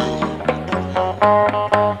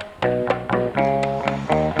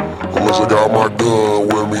 Unless I got my gun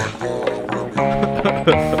with me.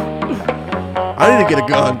 I need to get a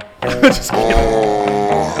gun. Just kidding.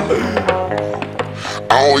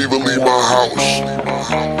 I don't even leave my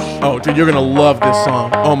house. Oh, dude, you're gonna love this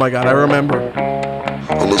song. Oh my god, I remember.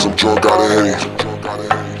 Unless I'm drunk out of Henny.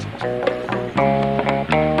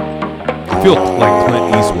 I feel like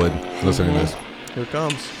Clint Eastwood listening to this. Here it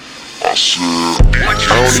comes. I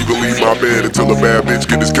don't even leave my bed until a bad bitch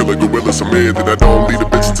get this killer gorilla some head. Then I don't leave the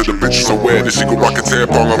bitch until the bitch is so wet that she can rock a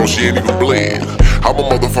tampon on, she ain't even bled. I'm a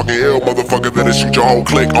motherfucking L, motherfucker, that'll shoot your whole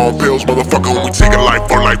clique on pills, motherfucker, when we take a life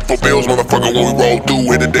for bills, motherfucker, when we roll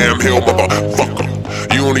through, hit a damn hill, motherfucker.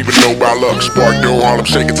 You don't even know by luck. Spark doing Harlem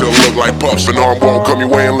shaking till it look like puffs. And arm won't come your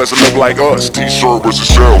way unless it look like us. T-shirt versus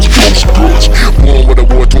shells, close brush. Born with a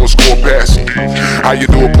war to a score passing. How you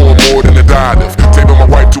do it, pouring more than a dive? Taping my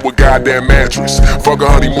wife to a goddamn mattress. Fuck a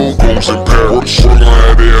honeymoon cruise in Paris.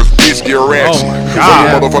 Bitch, get ratchet.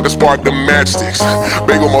 Motherfucker, spark them matchsticks.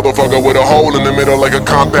 Bagel motherfucker with a hole in the middle like a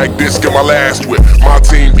compact disc in my last whip. My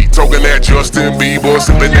team be talking that Justin Bieber,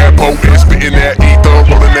 sipping that potent, spitting that ether,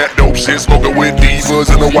 rolling that dope shit, smoking with divas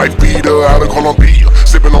and a wife beater out of Colombia,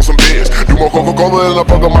 sipping on some beers. Do more Coca-Cola than a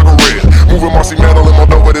fuck of my career. Moving Marcy Metal in my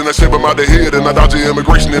dope, then I ship him out the head, and I dodge your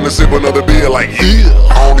immigration and I sip another beer like yeah.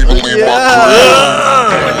 I don't even leave my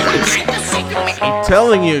crib. I'm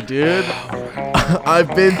telling you, dude.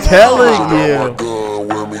 I've been telling you.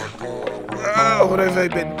 What have I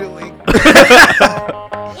been doing?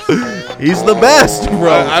 He's the best,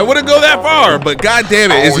 bro. I wouldn't go that far, but god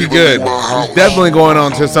damn it, is he good? He's definitely going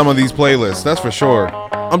on to some of these playlists, that's for sure.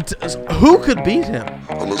 Who could beat him?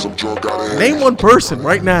 Name one person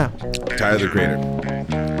right now. Tyler the Creator,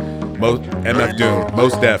 MF Doom,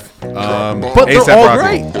 Most Def, but they're A$AP all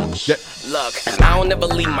Rocky. great. Look, I don't never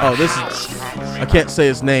leave my Oh, this is. I can't say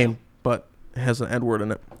his name, but it has an N word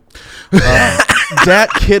in it. Dat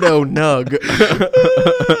Kiddo Nug.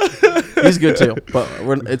 He's good too, but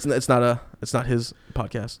it's not his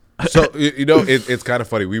podcast. So you know it's kind of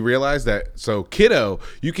funny. We realized that kiddo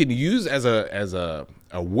you can use as a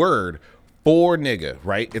word for nigga,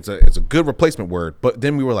 right? It's a good replacement word. But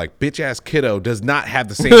then we were like, bitch ass kiddo does not have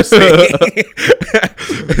the same thing.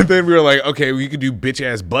 And then we were like, okay, we could do bitch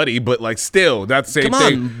ass buddy, but like still that's the same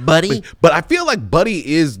thing. Come on, buddy. But I feel like buddy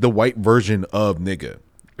is the white version of nigga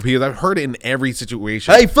because I've heard it in every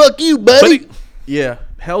situation. Hey, fuck you, buddy. Yeah,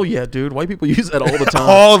 hell yeah, dude. White people use that all the time.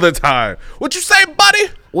 All the time. What you say, buddy?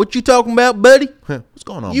 What you talking about, buddy? What's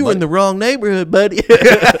going on? You buddy? in the wrong neighborhood, buddy.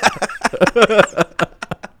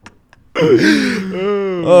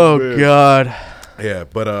 Oh God. Yeah,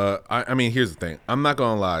 but I mean, here's the thing. I'm not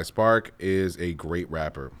gonna lie. Spark is a great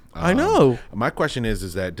rapper. I know. My question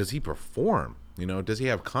is that does he perform? You know, does he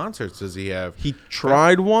have concerts? Does he have? He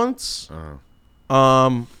tried once.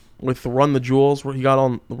 With Run the Jewels, where he got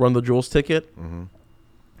on the Run the Jewels ticket.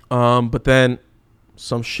 But then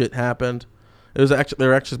some shit happened. It was they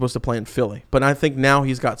were actually supposed to play in Philly, but I think now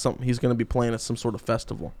he's got something. He's going to be playing at some sort of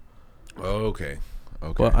festival. Okay.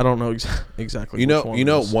 But I don't know exactly. You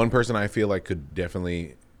know, one person I feel like could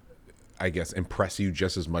definitely, I guess, impress you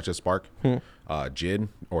just as much as Spark. Jid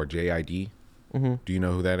or JID. Do you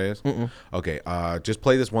know who that is? Okay. Just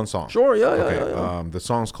play this one song. Sure. Yeah. Okay. Yeah. The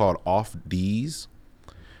song's called Off D's.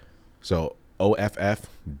 So OFFDEEZ.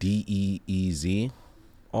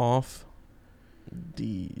 Off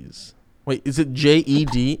D's. Wait, is it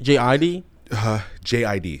JED? JID?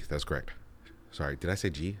 JID. That's correct. Sorry, did I say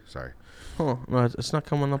G? Sorry. Huh. No, it's not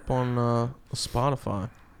coming up on Spotify.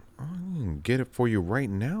 I can get it for you right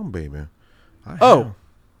now, baby. I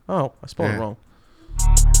spelled it wrong.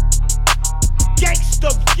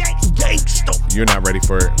 You're not ready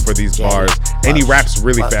for these bars. And he raps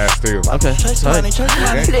really fast too. Okay.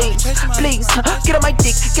 Please, get on my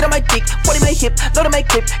dick, 40 my hip, load on my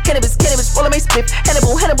clip, cannabis, roll on my split,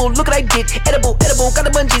 Hannibal, look what I did, edible, got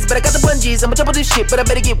the bungees, but I got the bungees, I'ma jump on this shit, but I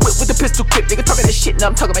better get whipped with the pistol grip, nigga talking that shit, now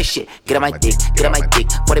I'm talking my shit, get on my dick,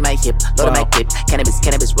 40 my hip, load on my clip, cannabis,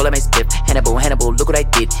 roll on my split, Hannibal, look what I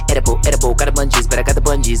did, edible, got the bungees, but I got the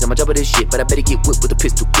bungees, I'ma jump on this shit, but I better get whipped with the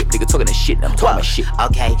pistol grip, nigga talking that shit, now I'm talking my shit.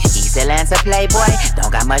 Okay, easy still answer Playboy.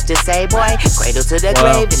 Don't got much to say, boy. Cradle to the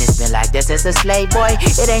grave, and it's been like this since a slave, boy.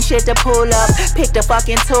 It ain't shit to pull up. Pick the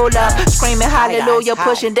fucking tool up. Screaming hallelujah,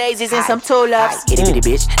 pushing daisies and some tulips. Itty bitty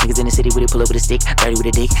bitch. Niggas in the city with it, pull up with a stick. 30 with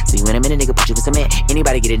a dick. See you in a minute, nigga, put you in cement.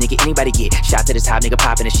 Anybody get it, nigga, anybody get. Shot to the top, nigga,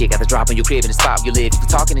 popping the shit. Got the drop on your crib in the spot you live. You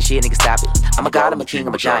talking the shit, nigga, stop it. I'm a god, I'm a king,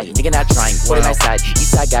 I'm a giant. Nigga, not trying. What a nice side.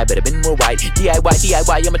 East side guy, better been more white.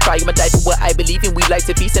 DIY, I'ma try, I'ma die for what I believe in. We like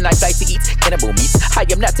to feast and I like to eat cannibal meats. I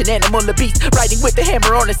am not an animal, a beast. Riding with the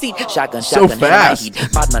hammer on the seat. Shotgun, So fast.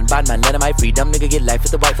 Badman, let him my freedom. Nigga, get life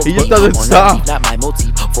with the rifle. He just doesn't stop. Not my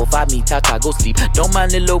motif. 4-5 me, Tata, go sleep. Don't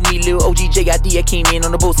mind little me, little OG JID. I came in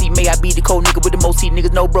on the boat seat. May I be the cold nigga with the most seat.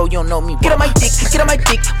 Niggas know, bro, you don't know me. Get on my dick, what in my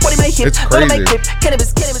hip, It's what in my crazy. clip.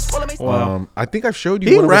 Cannabis, full of my. Wow. I think I've showed you.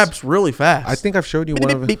 He one raps of really fast. his, I think I've showed you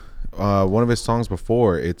one of his songs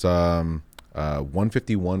before. It's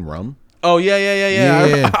 151 Rum. Oh yeah.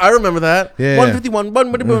 Yeah. I remember that. Yeah.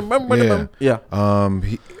 151. Yeah.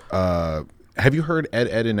 Have you heard Ed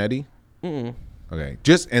and Eddie? Okay,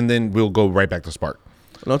 and then we'll go right back to Spark.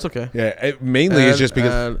 No, it's okay. Yeah, mainly it's just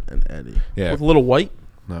because. Ed and Eddie. Yeah. With Little White.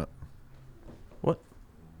 No. What?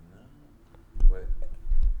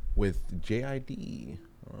 With JID.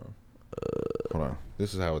 Hold on.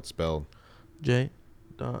 This is how it's spelled. J.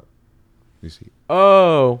 Dot. You see?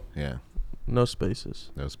 Oh. Yeah. No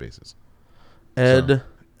spaces. No spaces. Ed.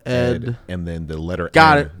 And then the letter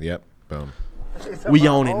Got N. it. Yep. Boom. We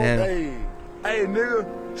own it now. Hey, nigga,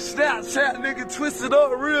 Snapchat, nigga, twisted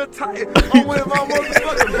up real tight. I'm with my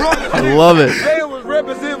motherfucking brother. I love it. They was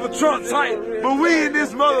representing for Trump tight, but we in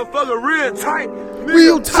this motherfucker real tight. Nigga,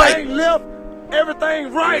 Real tight. Ain't left,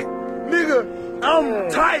 everything right. Nigga,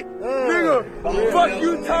 I'm tight. Nigga, fuck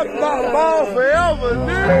you talking about ball forever,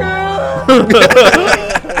 nigga.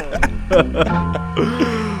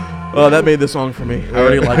 Oh, that made the song for me. I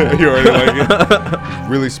already like it. You already like it?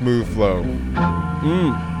 Really smooth flow.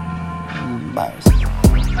 Bars.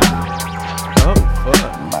 Oh, fuck.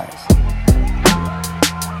 Bars.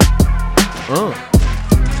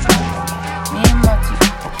 Me and my two.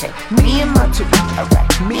 Okay. Me and my two. Alright.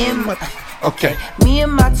 Me and my. Okay. Me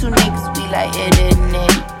and my two niggas, we like Ed and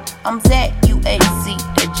Eddie. I'm Zach, you AC,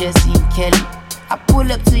 that Jesse and Kelly. I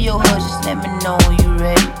pull up to your hood, just let me know when you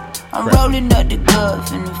ready. I'm rolling up the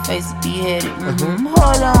glove in the face of beheaded.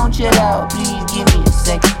 Hold on, chill out, please give me a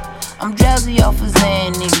second. I'm drowsy off of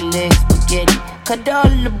Zan, nigga, leg spaghetti. Cut all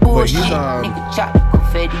of the bullshit, nigga, chop the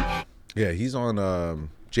confetti. Yeah, he's on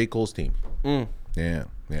J. Cole's team. Yeah.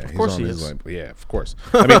 Of course he's on he his is. line. Yeah, of course.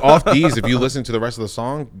 I mean, off these, if you listen to the rest of the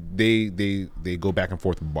song, they go back and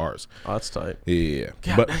forth with bars. Oh, that's tight. Yeah.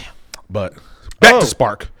 But back to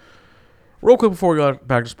Spark. Real quick before we got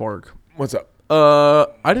back to Spark. What's up?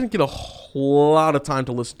 I didn't get a whole lot of time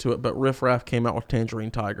to listen to it, but Riff Raff came out with Tangerine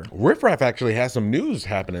Tiger. Riff Raff actually has some news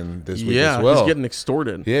happening this week Yeah, as well. he's getting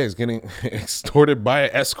extorted. Yeah, he's getting extorted by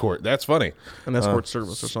an escort. That's funny. An escort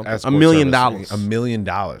service or something. Escort $1 million. service. $1 million.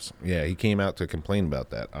 Yeah, he came out to complain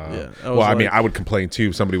about that. That well, was I mean, like- I would complain too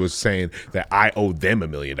if somebody was saying that I owe them $1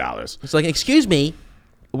 million. It's like, excuse me,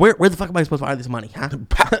 where the fuck am I supposed to find this money, huh?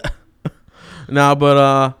 No,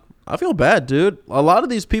 but I feel bad, dude. A lot of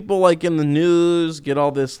these people, like, in the news get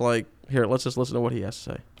all this, like, here, let's just listen to what he has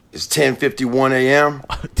to say. It's 10:51 a.m.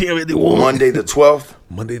 Damn it, Monday the 12th.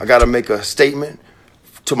 Monday the I got to make a statement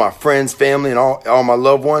to my friends, family, and all my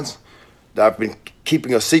loved ones that I've been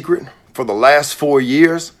keeping a secret for the last 4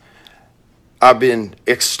 years. I've been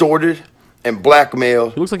extorted and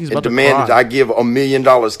blackmailed. He looks like he's and about to demanded cry. I give $1 million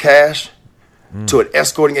cash to an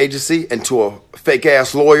escorting agency and to a fake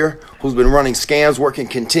ass lawyer who's been running scams, working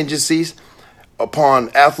contingencies upon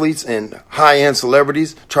athletes and high end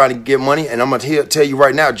celebrities trying to get money. And I'm gonna tell you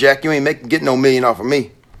right now, Jack, you ain't getting no million off of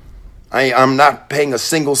me. I'm not paying a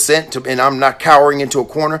single cent and I'm not cowering into a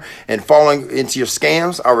corner and falling into your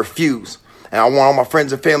scams. I refuse. And I want all my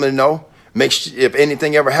friends and family to know, if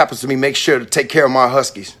anything ever happens to me, make sure to take care of my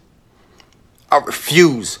Huskies. I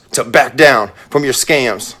refuse to back down from your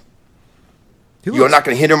scams. You're not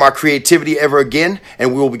going to hinder my creativity ever again,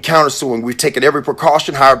 and we will be countersuing. We've taken every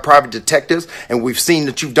precaution, hired private detectives, and we've seen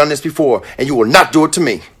that you've done this before, and you will not do it to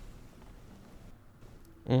me.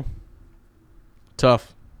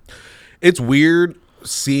 Tough. It's weird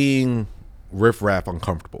seeing Riff Raff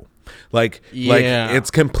uncomfortable. Like it's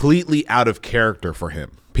completely out of character for him.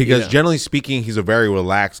 Because generally speaking, he's a very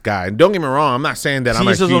relaxed guy. And don't get me wrong, I'm not saying that He I'm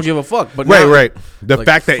a just doesn't huge... give a fuck. But right, now- right. The like,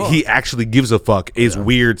 fact that fuck. he actually gives a fuck is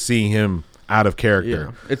weird seeing him out of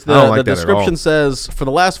character. It's I don't the like that at description all. says, for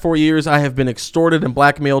the last 4 years, I have been extorted and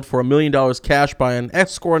blackmailed for $1 million cash by an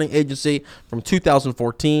escorting agency from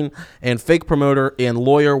 2014 and fake promoter and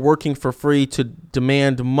lawyer working for free to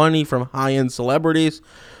demand money from high-end celebrities.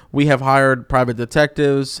 We have hired private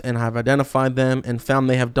detectives and have identified them and found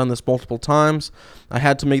they have done this multiple times. I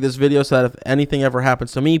had to make this video so that if anything ever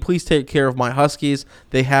happens to me, please take care of my huskies.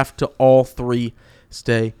 They have to all three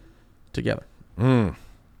stay together.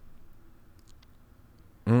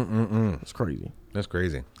 It's crazy. That's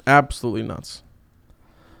crazy. Absolutely nuts.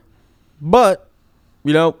 But,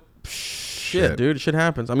 you know, shit, dude, shit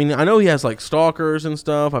happens. I mean, I know he has like stalkers and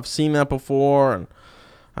stuff. I've seen that before, and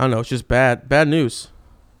I don't know. It's just bad news.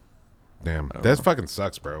 Damn, that fucking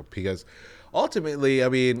sucks, bro. Because ultimately, I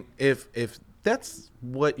mean, if that's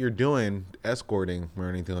what you're doing, escorting or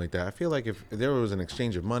anything like that, I feel like if there was an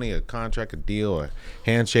exchange of money, a contract, a deal, a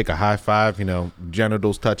handshake, a high five, you know,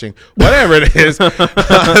 genitals touching, whatever it is,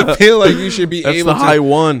 I feel like you should be able to. That's the high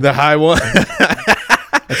one. The high one.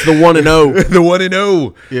 That's the 1 and 0. The 1 and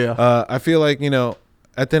 0. Yeah. I feel like, you know,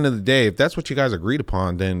 at the end of the day, if that's what you guys agreed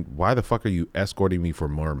upon, then why the fuck are you escorting me for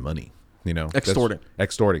more money? You know, extorting.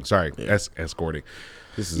 Sorry, yeah. Escorting.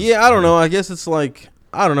 This is, I don't know. I guess it's like,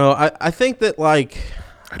 I don't know. I think that like,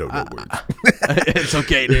 I don't know words. It's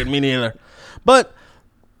okay, dude. Me neither. But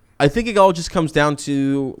I think it all just comes down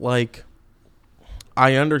to like,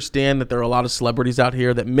 I understand that there are a lot of celebrities out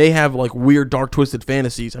here that may have like weird, dark, twisted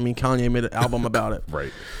fantasies. I mean, Kanye made an album about it,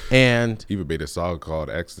 right? And he even made a song called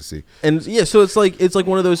 "Ecstasy." And yeah, so it's like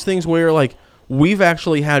one of those things where like we've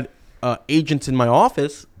actually had agents in my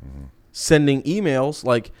office sending emails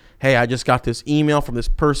like, hey, I just got this email from this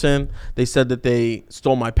person. They said that they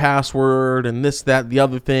stole my password and this, that, the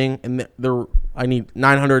other thing. And I need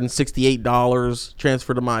 $968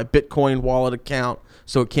 transferred to my Bitcoin wallet account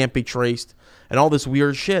so it can't be traced and all this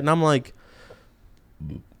weird shit. And I'm like,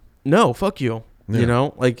 no, fuck you. Yeah. You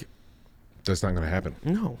know, like. That's not going to happen.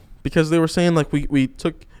 No, because they were saying like we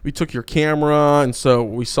took your camera and so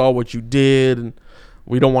we saw what you did and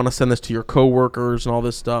we don't want to send this to your coworkers and all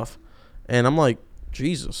this stuff. And I'm like,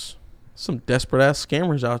 Jesus, some desperate ass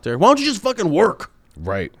scammers out there. Why don't you just fucking work?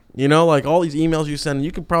 Right. You know, like all these emails you send,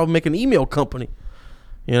 you could probably make an email company.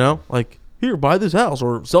 You know, like here, buy this house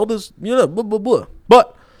or sell this, you know, blah, blah, blah.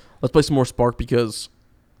 But let's play some more Spark because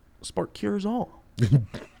Spark cures all. What you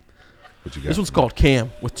got? This one's called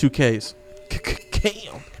Cam with 2 Ks.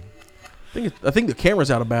 Cam. I think the camera's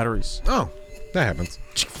out of batteries. Oh, that happens.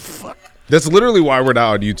 Fuck. That's literally why we're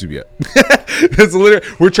not on YouTube yet. That's literally,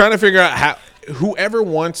 we're trying to figure out how. Whoever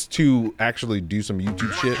wants to actually do some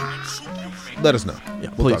YouTube shit, let us know.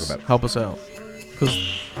 Yeah, we'll please talk about it. Help us out. Because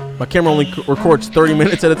my camera only records 30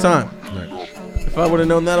 minutes at a time. Right. If I would have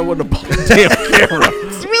known that, I wouldn't have bought the damn camera.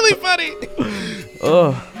 It's really funny.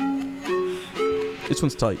 This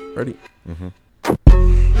one's tight. Ready? Mm-hmm.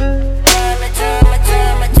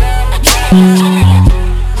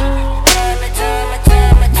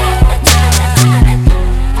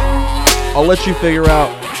 I'll let you figure out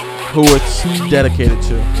who it's dedicated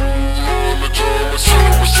to.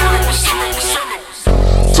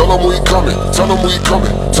 Tell them we coming, tell them we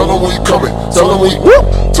coming, tell them we coming, tell them we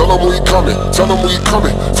tell them we coming, tell them we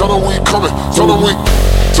coming, tell them we coming,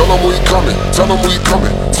 tell them we coming, tell them we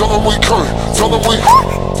coming, tell them we coming, tell them we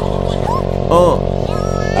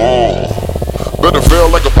better fail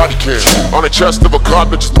like a body can. On the chest of a card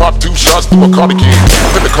that just popped 2 shots to a cardigan.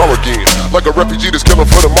 In the car again, like a refugee that's killing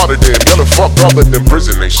for the martyrdom. Better fuck other than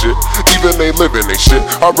prison they shit. Even they living they shit.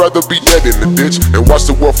 I'd rather be dead in the ditch and watch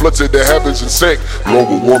the world flood to the heavens and sink.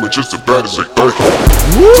 Global warming just as bad as they think.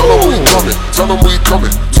 Tell them we coming, tell them we coming,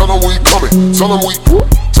 tell them we coming, tell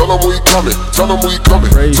them we coming, tell them we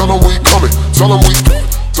coming, tell them we coming, tell them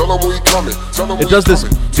we coming. It does this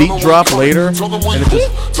beat drop later, and it's just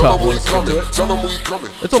tough.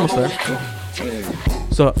 It's almost there.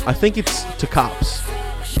 So I think it's to Cops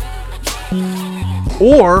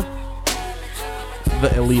or the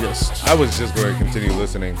Elitist. I was just going to continue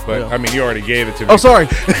listening, but I mean, you already gave it to me. Oh, sorry.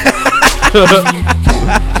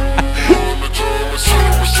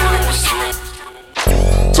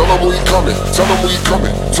 Tell them we coming, tell them we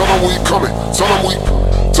coming, tell them we coming, tell them we coming,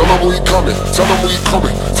 tell them we coming, tell them we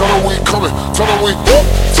coming, tell them we coming,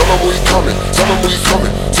 tell them we coming, tell them we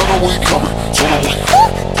coming, tell them we coming, tell them we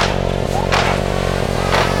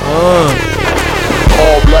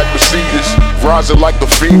all black Mercedes, rising like the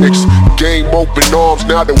phoenix. Game open arms,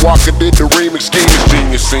 now they walking in the remix. Scheme is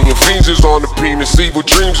genius, seeing fiends is on the penis. Evil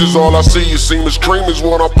dreams is all I see. You seem as cream is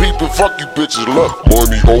what I'm peeping. Fuck you bitches, look.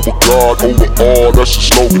 Money over God, over all, that's a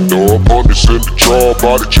slogan, dog. Money's in the jar,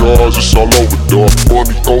 by the jars, it's all over, dog.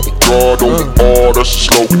 Money over God, over all, that's a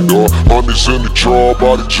slogan, dog. Money's in the jar,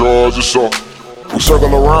 by the jars, it's all. We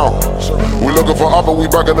circle around, we looking for oppa, we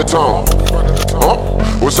back in the town. Huh?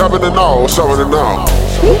 What's happening now? What's happening now?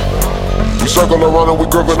 We circle around and we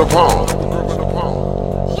gripping the pound.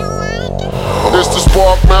 This Master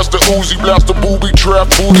Spark, Master Uzi, Blaster Booby Trap,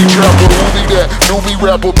 Booty Trapper, who be that? Newbie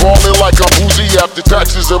rapper, ballin' like I'm Uzi after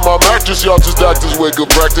taxes in my mattress. Y'all just actors with good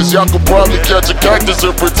practice. Y'all could probably catch a cactus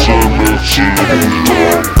and pretend that shit.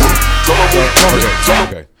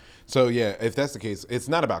 Okay. So yeah, if that's the case, it's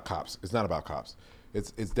not about cops. It's not about cops.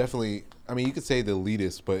 It's definitely. I mean, you could say the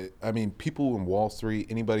elitists, but I mean, people in Wall Street,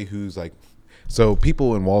 anybody who's like, so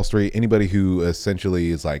people in Wall Street, anybody who essentially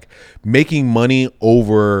is like making money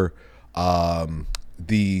over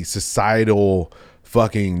the societal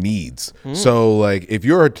fucking needs. So like, if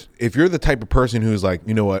you're the type of person who's like,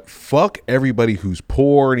 you know what, fuck everybody who's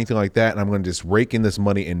poor or anything like that, and I'm going to just rake in this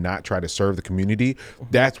money and not try to serve the community.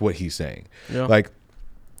 That's what he's saying. Yeah. Like,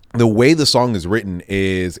 the way the song is written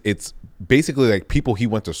is it's basically like people he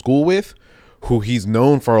went to school with, who he's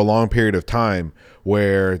known for a long period of time,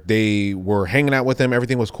 where they were hanging out with him,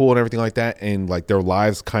 everything was cool and everything like that, and like their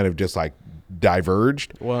lives kind of just like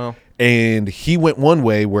diverged. Wow. And he went one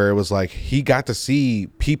way where it was like he got to see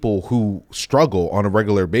people who struggle on a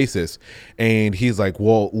regular basis, and he's like,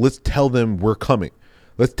 well, let's tell them we're coming.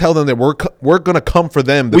 Let's tell them that we're gonna come for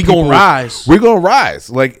them. We gonna rise. We're gonna rise.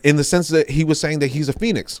 Like, in the sense that he was saying that he's a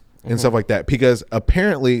phoenix and stuff like that, because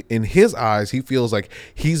apparently in his eyes he feels like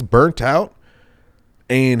he's burnt out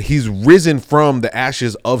and he's risen from the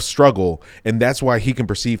ashes of struggle, and that's why he can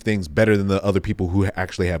perceive things better than the other people who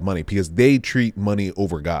actually have money, because they treat money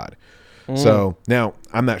over God. So now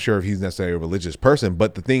I'm not sure if he's necessarily a religious person,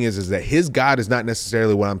 but the thing is that his God is not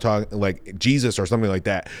necessarily what I'm talking, like Jesus or something like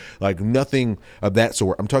that, like nothing of that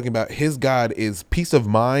sort. I'm talking about his God is peace of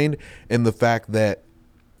mind, and the fact that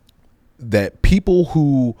people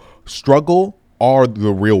who struggle are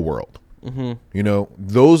the real world. You know,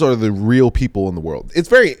 those are the real people in the world.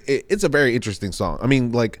 It's a very interesting song. I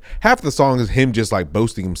mean, like, half the song is him just like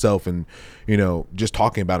boasting himself and, you know, just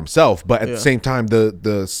talking about himself, but at the same time,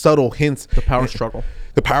 the subtle hints, The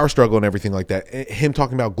power struggle and everything like that, him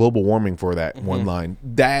talking about global warming for that one line,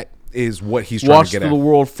 that is what he's trying to get at. Watch the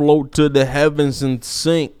world float to the heavens and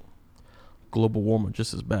sink. Global warming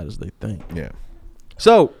just as bad as they think. Yeah.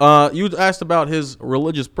 So, you asked about his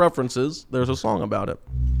religious preferences. There's a song about it.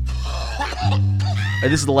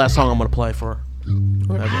 And this is the last song I'm going to play for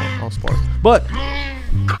everyone on Spark. But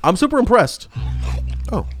I'm super impressed.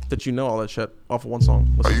 Oh. That you know all that shit off of one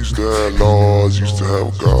song. I used to have laws, used to have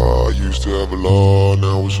a God, used to have a law,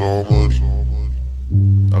 now it's all money.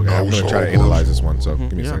 Okay, I'm going to try to analyze this one, so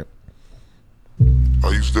give me a second. I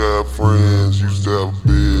used to have friends, used to have a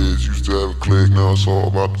biz, used to have a clique, now it's all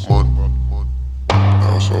about the money.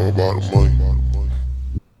 Now it's all about the money.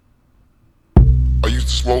 I used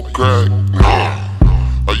to smoke crack,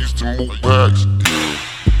 I used to move packs,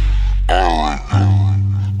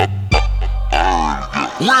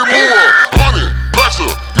 We're more, honey,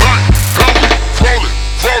 pressure, night, heavy,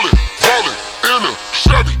 falling, in a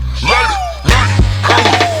Chevy, light it,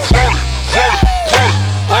 heavy, falling,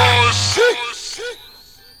 oh shit.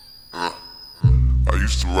 I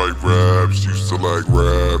used to write raps, used to like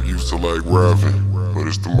rap, used to like rapping, but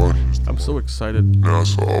it's the money. I'm so excited. Now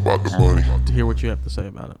it's all about the money. To hear what you have to say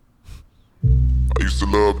about it. I used to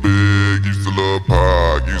love Big, used to love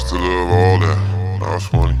Pac, used to love all that. Now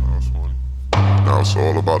it's money. Now it's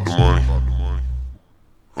all about the money.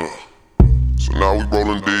 So now we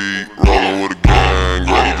rolling deep, rolling with a gang,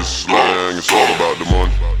 ready to slang. It's all about the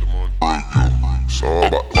money. It's all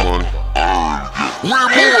about the money. We're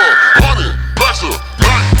more, honey, pressure,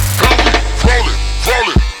 night, heavy,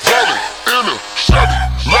 falling, in a Chevy,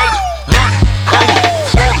 light it, heavy,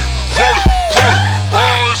 falling,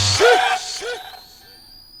 oh shit.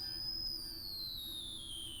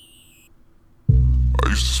 I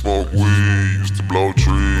used to smoke weed, used to blow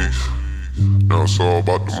trees. Now it's all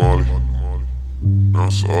about the money. Now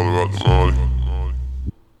it's all about the money.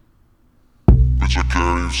 Bitch, I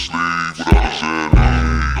can't even sleep without a Xanny.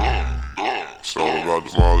 It's all about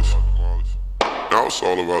the molly. Now it's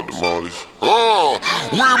all about the molly. Oh,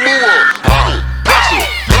 we're more, honey, pressure,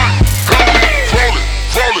 night, heavy,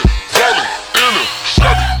 falling, in a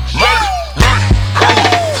Chevy, light it,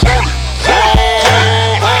 heavy,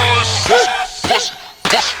 oh shit.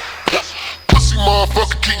 Pussy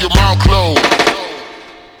motherfucker, keep your mouth closed,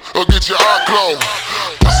 or get your eye closed.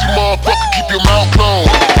 Pussy motherfucker, keep your mouth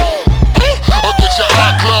closed, or get your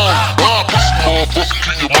eye closed. Pussy motherfucker,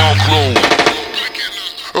 keep your mouth closed,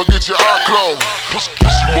 or get your eye closed. Pussy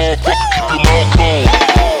motherfucker, keep your mouth closed,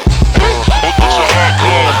 or get your eye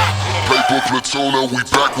closed. Playboy platoon and we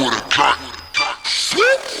back with a cut.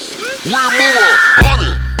 We're more,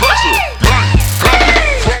 honey, pressure,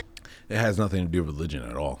 night. It has nothing to do with religion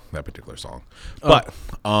at all, that particular song. But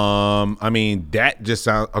I mean, that just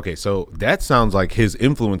sounds okay. So that sounds like his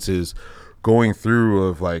influences going through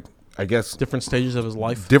of like, I guess Different stages of his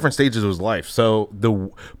life. different stages of his life. So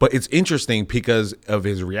but it's interesting because of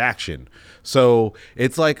his reaction. So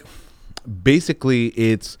it's like basically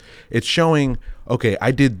it's showing, okay,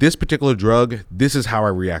 I did this particular drug, this is how I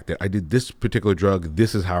reacted. I did this particular drug,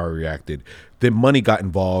 this is how I reacted. Then money got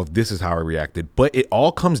involved, this is how I reacted. But it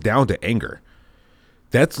all comes down to anger.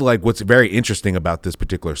 That's like what's very interesting about this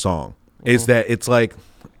particular song is that it's like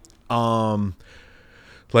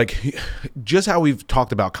just how we've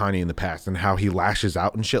talked about Kanye in the past and how he lashes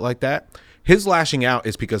out and shit like that. His lashing out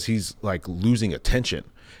is because he's like losing attention.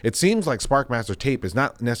 It seems like Sparkmaster Tape is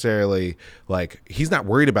not necessarily like, he's not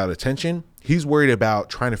worried about attention. He's worried about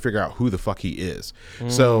trying to figure out who the fuck he is.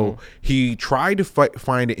 So he tried to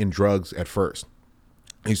find it in drugs at first.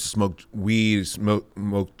 He used to smoke weed,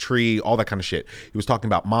 smoke tree, all that kind of shit. He was talking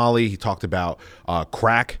about Molly. He talked about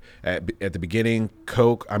crack at the beginning,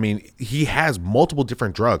 coke. I mean, he has multiple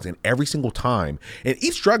different drugs, and every single time, and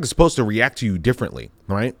each drug is supposed to react to you differently,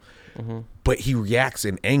 right? But he reacts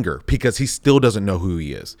in anger because he still doesn't know who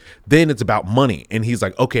he is. Then it's about money, and he's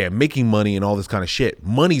like, okay, I'm making money and all this kind of shit.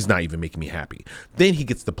 Money's not even making me happy. Then he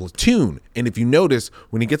gets the platoon, and if you notice,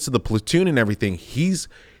 when he gets to the platoon and everything, he's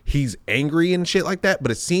angry and shit like that,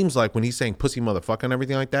 but it seems like when he's saying pussy motherfucker and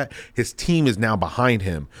everything like that, his team is now behind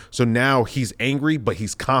him. So now he's angry, but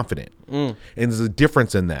he's confident. And there's a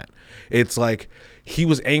difference in that. It's like he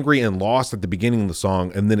was angry and lost at the beginning of the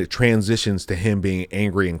song, and then it transitions to him being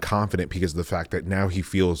angry and confident because of the fact that now he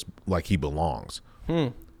feels like he belongs.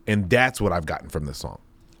 And that's what I've gotten from this song.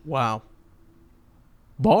 Wow.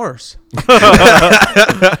 Bars.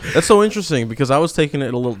 That's so interesting because I was taking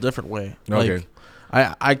it a little different way. Okay. Like,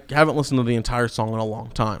 I haven't listened to the entire song in a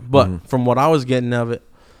long time, but from what I was getting of it,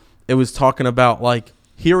 it was talking about like,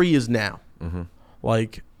 here he is now.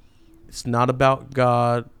 Like, it's not about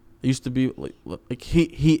God. It used to be like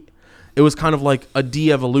he it was kind of like a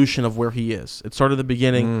de-evolution of where he is. It started at the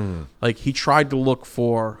beginning. Like, he tried to look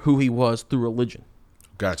for who he was through religion.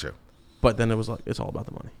 Gotcha. But then it was like, it's all about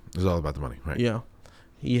the money. It's all about the money, right? Yeah.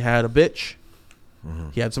 He had a bitch.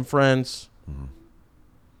 He had some friends.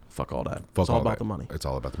 Fuck all that. It's all about the money. It's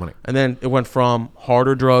all about the money. And then it went from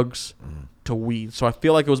harder drugs to weed. So I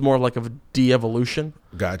feel like it was more of like a de-evolution.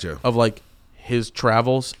 Gotcha. Of like his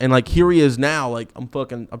travels. And like, here he is now. Like, I'm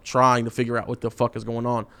trying to figure out what the fuck is going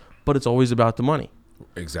on. But it's always about the money.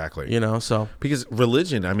 Exactly. You know, so. Because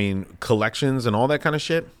religion, I mean, collections and all that kind of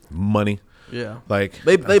shit, money. Yeah. Like,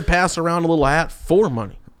 they pass around a little hat for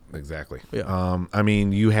money. Exactly. Yeah. I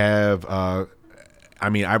mean, you have,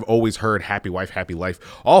 I've always heard happy wife, happy life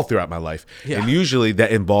all throughout my life. Yeah. And usually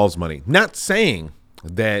that involves money. Not saying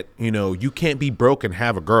that, you can't be broke and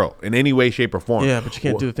have a girl in any way, shape, or form. Yeah, but you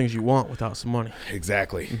can't do the things you want without some money.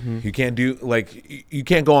 Exactly. You can't do, like, you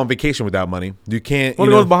can't go on vacation without money. You can't. Want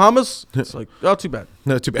to go to the Bahamas? It's like, oh, too bad.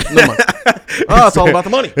 No, too bad. No money. Oh, it's all about the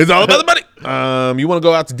money. It's all about the money. You want to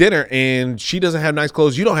go out to dinner and she doesn't have nice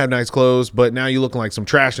clothes. You don't have nice clothes, but now you're looking like some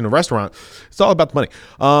trash in a restaurant. It's all about the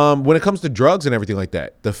money. When it comes to drugs and everything like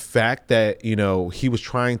that, the fact that, he was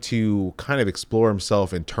trying to kind of explore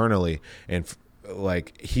himself internally and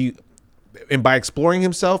and by exploring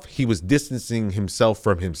himself, he was distancing himself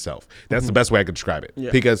from himself. That's the best way I could describe it.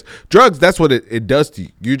 Yeah. Because drugs, that's what it does to you.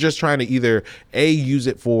 You're just trying to either use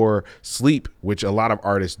it for sleep, which a lot of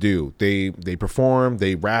artists do. They perform,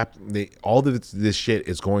 they rap, all of this shit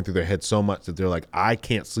is going through their head so much that they're like, I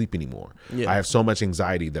can't sleep anymore. Yeah. I have so much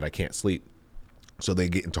anxiety that I can't sleep. So they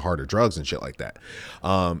get into harder drugs and shit like that.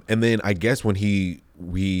 And then I guess when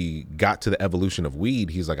we got to the evolution of weed,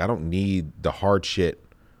 he's like, I don't need the hard shit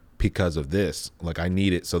because of this. Like, I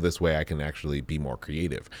need it so this way I can actually be more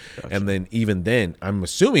creative. Gotcha. And then even then, I'm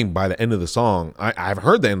assuming by the end of the song, I've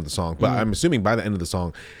heard the end of the song, but I'm assuming by the end of the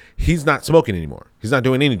song, he's not smoking anymore. He's not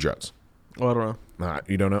doing any drugs. Well, I don't know.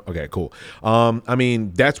 You don't know? Okay, cool.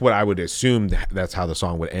 That's what I would assume that's how the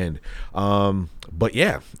song would end. But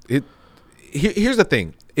yeah, here's the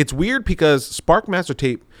thing. It's weird because Sparkmaster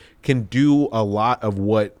Tape can do a lot of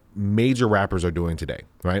what major rappers are doing today,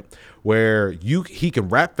 right? Where he can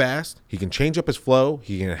rap fast, he can change up his flow,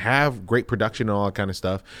 he can have great production and all that kind of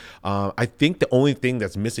stuff. I think the only thing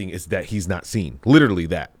that's missing is that he's not seen. Literally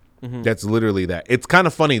that. That's literally that. It's kind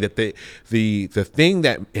of funny that the thing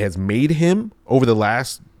that has made him over the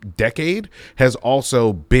last decade has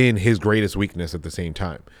also been his greatest weakness at the same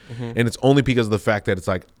time. And it's only because of the fact that it's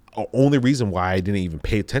like, only reason why I didn't even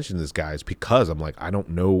pay attention to this guy is because I'm like, I don't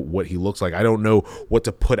know what he looks like. I don't know what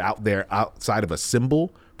to put out there outside of a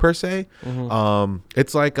symbol per se.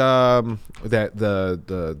 It's like that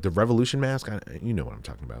the Revolution mask. You know what I'm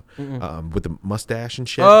talking about, with the mustache and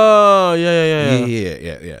shit. Oh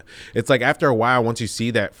yeah. It's like after a while, once you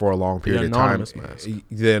see that for a long period of time, mask.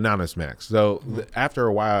 the anonymous mask. So after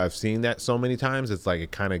a while, I've seen that so many times. It's like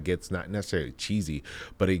it kind of gets not necessarily cheesy,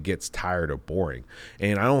 but it gets tired or boring.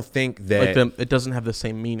 And I don't think that it doesn't have the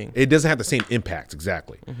same meaning. It doesn't have the same impact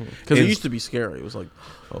exactly. Because it used to be scary. It was like,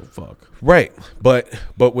 oh fuck. Right. But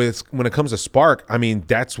when it comes to Spark, I mean,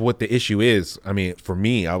 that's what the issue is. I mean, for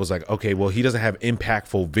me, I was like, okay, well, he doesn't have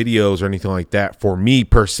impactful videos or anything like that for me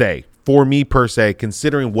per se.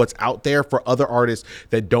 Considering what's out there for other artists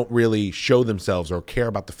that don't really show themselves or care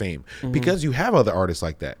about the fame. Because you have other artists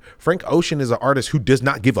like that. Frank Ocean is an artist who does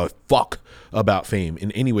not give a fuck about fame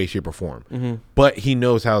in any way, shape, or form. But he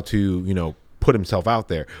knows how to, put himself out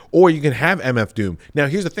there. Or you can have MF Doom. Now,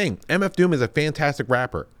 here's the thing. MF Doom is a fantastic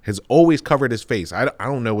rapper. Has always covered his face. I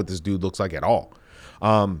don't know what this dude looks like at all.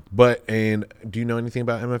 And do you know anything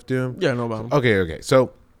about MF Doom? Yeah, I know about him. Okay.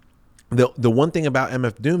 So the one thing about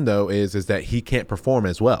MF Doom though is that he can't perform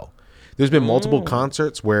as well. There's been multiple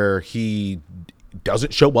concerts where he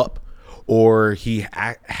doesn't show up, or he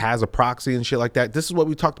has a proxy and shit like that. This is what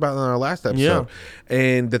we talked about in our last episode. Yeah.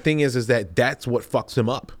 And the thing is that that's what fucks him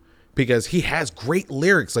up, because he has great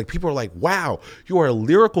lyrics. Like, people are like, wow, you are a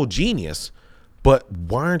lyrical genius, but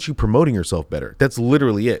why aren't you promoting yourself better? That's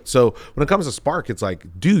literally it. So when it comes to Spark, it's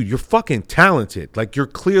like, dude, you're fucking talented. Like, you're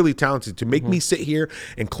clearly talented. To make me sit here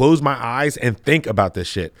and close my eyes and think about this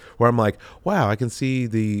shit, where I'm like, wow, I can see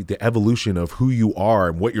the evolution of who you are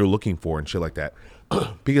and what you're looking for and shit like that.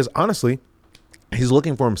 Because honestly, he's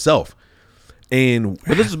looking for himself. But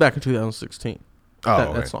this is back in 2016.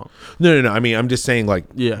 That song. No. I mean, I'm just saying, like,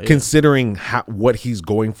 considering what he's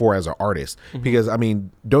going for as an artist. Because, I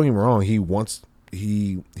mean, don't get me wrong, he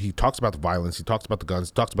talks about the violence, he talks about the guns,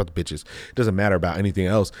 he talks about the bitches. It doesn't matter about anything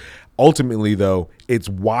else. Ultimately, though, it's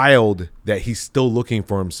wild that he's still looking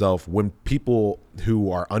for himself when people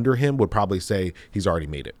who are under him would probably say he's already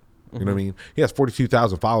made it. You know what I mean? He has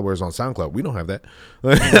 42,000 followers on SoundCloud. We don't have that.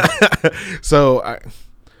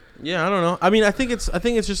 Yeah, I don't know. I mean, I think it's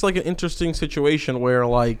just like an interesting situation where,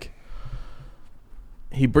 like,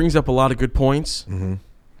 he brings up a lot of good points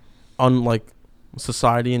on, like,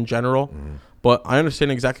 society in general, but I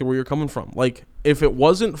understand exactly where you're coming from. Like, if it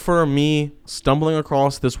wasn't for me stumbling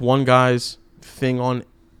across this one guy's thing on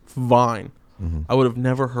Vine, I would have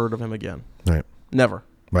never heard of him again. Right. Never.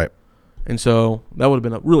 Right. And so that would have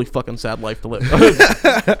been a really fucking sad life to live.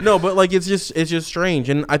 No, but like it's just strange,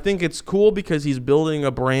 and I think it's cool because he's building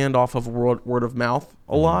a brand off of word of mouth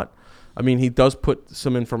a lot. I mean, he does put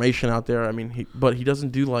some information out there. I mean, he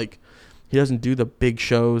doesn't do the big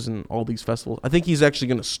shows and all these festivals. I think he's actually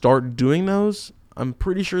going to start doing those. I'm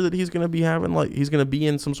pretty sure that he's going to be he's going to be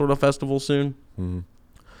in some sort of festival soon.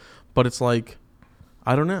 But it's like,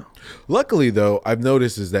 I don't know. Luckily, though, I've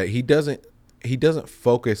noticed is that he doesn't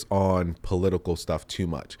focus on political stuff too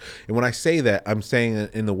much. And when I say that, I'm saying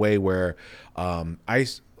it in the way where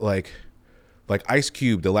Ice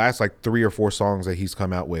Cube, the last like 3 or 4 songs that he's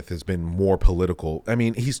come out with has been more political. I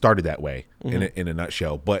mean, he started that way in a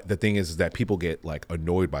nutshell. But the thing is that people get like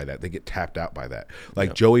annoyed by that. They get tapped out by that.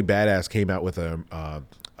 Like Joey Badass came out with a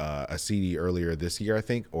CD earlier this year, I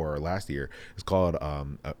think, or last year. It's called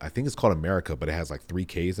I think it's called America, but it has like 3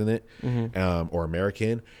 Ks in it, or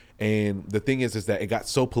American. And the thing is that it got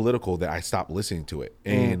so political that I stopped listening to it.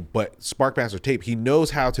 But Sparkmaster Tape, he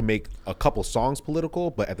knows how to make a couple songs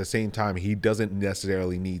political, but at the same time, he doesn't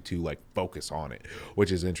necessarily need to like focus on it,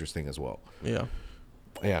 which is interesting as well. Yeah,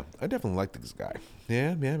 I definitely like this guy.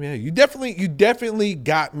 Yeah. You definitely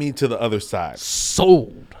got me to the other side.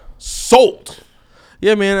 Sold.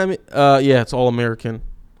 Yeah, man. I mean, it's All American.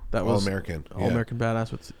 That was American. All American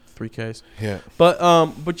Badass with 3 Ks. Yeah.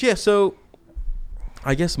 But yeah. So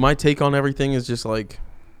I guess my take on everything is just like,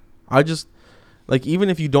 even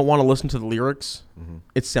if you don't want to listen to the lyrics,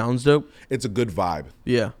 it sounds dope. It's a good vibe.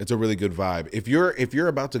 Yeah, it's a really good vibe. If you're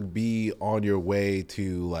about to be on your way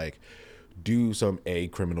to like do some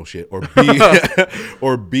criminal shit,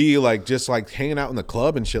 or B like just like hanging out in the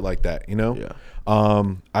club and shit like that, Yeah.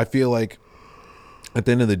 I feel like at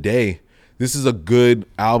the end of the day, this is a good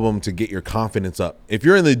album to get your confidence up. If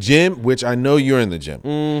you're in the gym, which I know you're in the gym.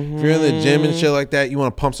 If you're in the gym and shit like that, you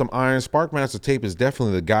want to pump some iron, Sparkmaster Tape is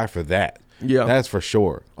definitely the guy for that. Yeah. That's for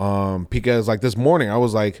sure. Because like this morning I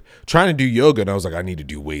was like trying to do yoga and I was like, I need to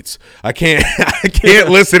do weights. I can't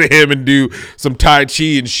listen to him and do some Tai Chi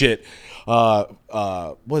and shit. What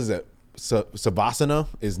is that? Savasana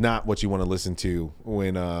is not what you want to listen to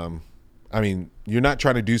when I mean, you're not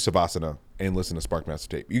trying to do Savasana and listen to Sparkmaster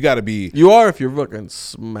tape. You got to be. You are if you're fucking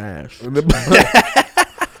smashed.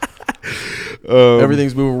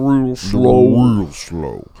 Everything's moving real slow. Real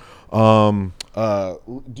slow.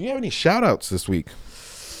 Do you have any shout outs this week?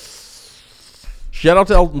 Shout out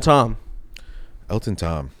to Elton Tom. Elton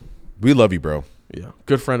Tom. We love you, bro. Yeah.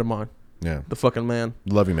 Good friend of mine. Yeah. The fucking man.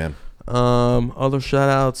 Love you, man. Other shout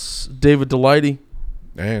outs. David Delighty.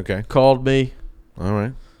 Hey, okay. Called me. All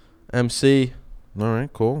right. MC. All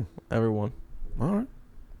right, cool. Everyone. All right.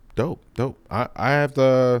 Dope. I have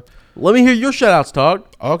the. Let me hear your shout outs, Tog.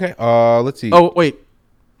 Okay. Let's see. Oh, wait.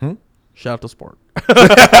 Shout out to Spark.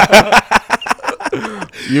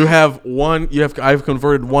 I've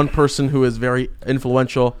converted one person who is very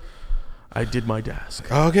influential. I did my task.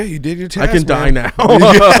 Okay, you did your task. I can die now.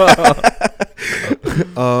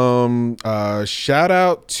 Shout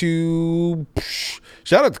out to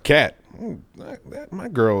Kat. My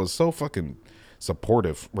girl is so fucking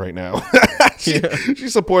supportive right now. She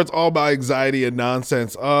supports all my anxiety and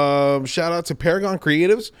nonsense. Shout out to Paragon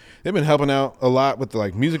Creatives. They've been helping out a lot with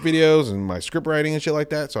like music videos and my script writing and shit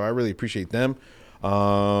like that. So I really appreciate them.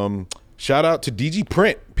 Shout out to DG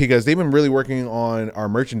Print because they've been really working on our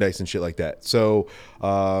merchandise and shit like that. So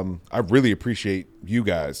I really appreciate you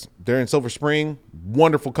guys. They're in Silver Spring,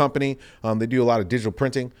 wonderful company. They do a lot of digital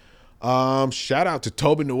printing. Shout out to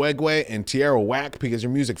Toby Nwegwe and Tierra Whack because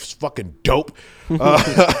your music's fucking dope.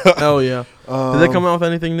 Hell yeah. Did they come out with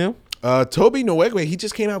anything new? Toby Nwegwe, he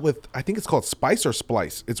just came out with, I think it's called Spice or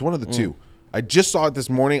Splice. It's one of the two. I just saw it this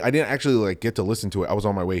morning. I didn't actually like get to listen to it. I was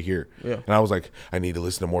on my way here. Yeah. And I was like, I need to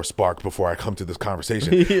listen to more Spark before I come to this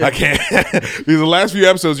conversation. Yeah. I can't. Because the last few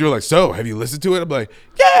episodes, you were like, so have you listened to it? I'm like,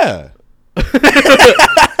 yeah.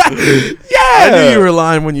 I knew you were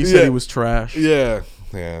lying when you said he was trash. Yeah.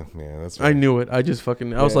 Yeah, that's fair. I knew it. I just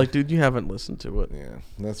fucking, I was like, dude, you haven't listened to it. Yeah,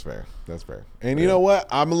 that's fair. And you know what?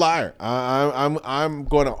 I'm a liar. I'm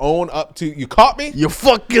going to own up to, you caught me? You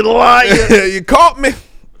fucking liar. You caught me.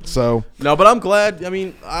 So no, but I'm glad. I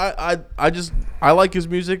mean, I like his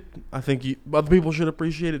music. I think other people should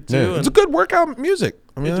appreciate it too. Yeah, it's a good workout music.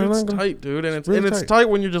 I mean, it's tight, dude, and it's really it's tight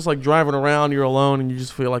when you're just like driving around, you're alone, and you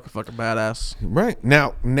just feel like a fucking badass. Right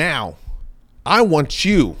now, I want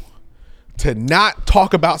you to not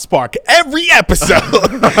talk about Spark every episode.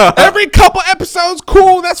 Every couple episodes,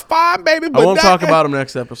 cool, that's fine, baby. But I won't talk about him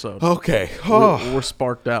next episode. Okay. We're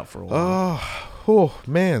sparked out for a while. Oh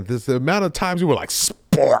man, this the amount of times we were like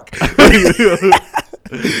Spark.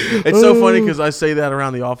 It's so funny because I say that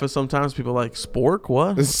around the office sometimes. People are like, Spork?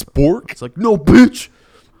 What? Spork? It's like, no, bitch.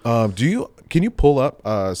 Can you pull up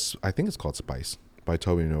I think it's called Spice by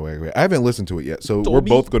Toby Nwegwe. I haven't listened to it yet, so we're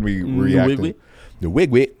both going to be reacting.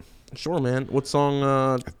 Nwegwe. Sure, man. What song?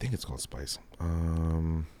 I think it's called Spice.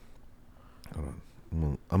 Hold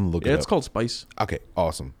on. I'm looking. Yeah, it's called Spice. Okay,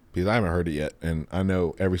 awesome. Because I haven't heard it yet, and I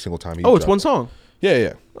know every single time he. It's one song.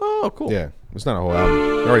 Yeah. Oh, cool. Yeah, it's not a whole album.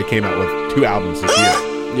 It already came out with 2 albums this year.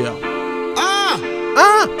 Yeah.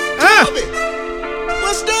 Toby,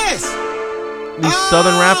 what's this? These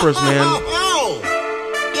Southern rappers, man.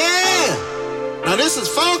 Yeah. Now this is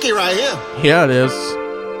funky right here. Yeah, it is.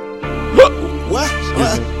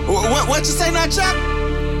 What you say now, Chuck?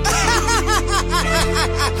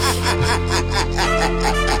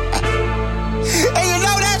 Hey, you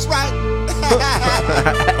know that's right.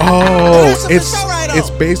 It's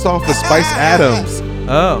based off of Spice Adams.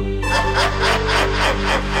 Oh.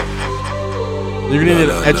 You're gonna need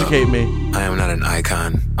to educate me. I am not an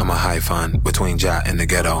icon. I'm a hyphon between Ja and the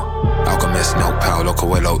ghetto. Alchemist, no Paulo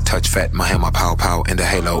Coelho. Touch fat, my hammer, pow pow, and the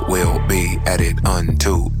halo will be added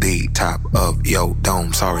unto the top of yo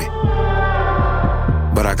dome. Sorry,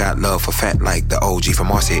 but I got love for fat like the OG from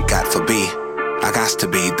Marcy. It got for B. I got to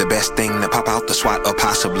be the best thing to pop out the SWAT, or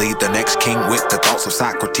possibly the next king with the thoughts of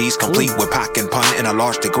Socrates, complete with pock and pun and a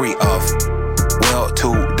large degree of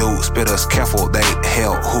well-to-do spitters. Careful, they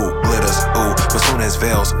hell who glitters. Ooh, but soon as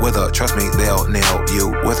veils wither, trust me, they'll nail you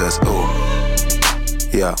with us. Ooh,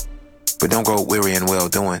 yeah, but don't grow weary in well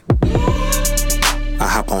doing. I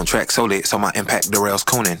hop on track solely so my impact derails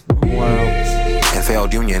cooning. Wow. And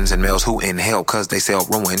failed unions and males who inhale cause they sell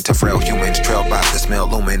ruin to frail humans, trailed by the smell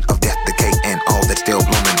lumen of death, decay, and all that's still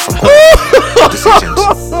blooming from decisions.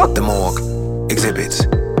 The morgue exhibits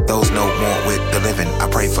those no more with the living. I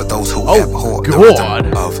pray for those who abhor the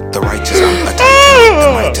rhythm of the righteous. I'm a titan.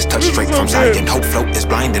 The might just touch straight from Zion. Hope float is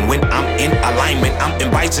blinding when I'm in alignment. I'm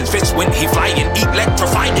in Bison's fist when he flying,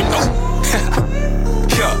 electrifying. Oh,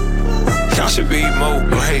 yeah. Y'all should be more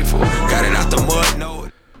grateful. Got it out the mud, no.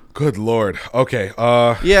 Good Lord. Okay.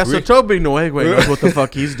 Yeah, so Toby Nwigwe knows what the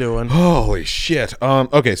fuck he's doing. Holy shit.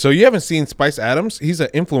 Okay, so you haven't seen Spice Adams? He's an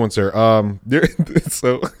influencer.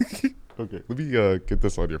 So okay, let me get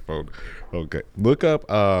this on your phone. Okay. Look up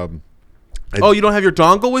Oh, you don't have your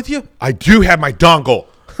dongle with you? I do have my dongle.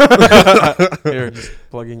 Here, just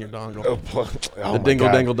plug in your dongle. Oh The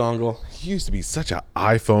dingle dangle dongle. He used to be such an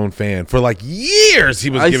iPhone fan for like years.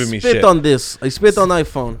 He was giving me shit. I spit on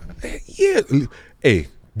iPhone. Yeah. Hey,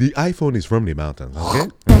 the iPhone is from the mountains, okay?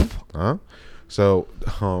 Huh? So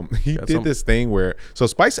he did this thing where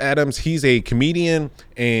Spice Adams, he's a comedian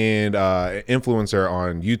and influencer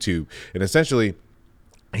on YouTube, and essentially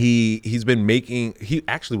he's been making. He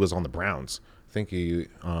actually was on the Browns. I think he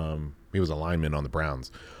was a lineman on the Browns.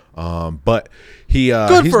 But he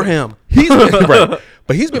good for him. He's right.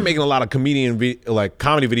 But he's been making a lot of comedy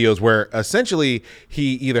videos where essentially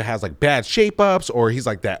he either has like bad shape ups or he's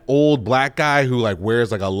like that old black guy who like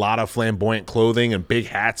wears like a lot of flamboyant clothing and big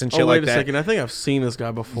hats and shit like that. Wait a second. I think I've seen this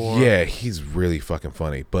guy before. Yeah, he's really fucking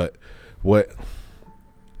funny. But what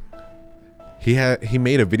he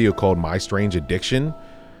made a video called My Strange Addiction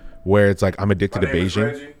where it's like I'm addicted to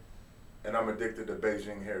Beijing. Reggie, and I'm addicted to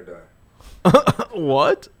Beijing hair dye.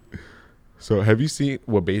 What? So have you seen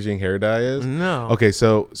what Beijing hair dye is? No. Okay,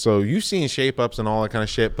 so you've seen shape ups and all that kind of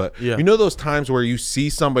shit, but yeah. You know those times where you see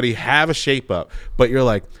somebody have a shape up, but you're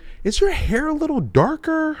like, is your hair a little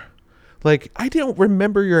darker? Like, I don't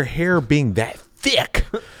remember your hair being that thick,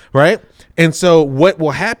 right? And so what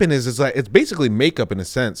will happen is like it's basically makeup in a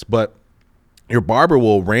sense, but your barber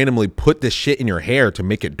will randomly put this shit in your hair to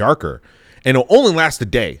make it darker. And it'll only last a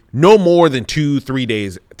day, no more than 2-3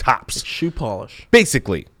 days tops. It's shoe polish.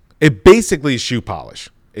 Basically. It basically is shoe polish.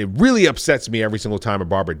 It really upsets me every single time a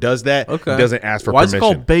barber does that. Okay. It doesn't ask for Why permission. Why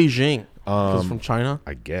is it called Beijing? It's from China?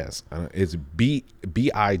 I guess. It's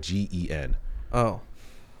Bigen. Oh.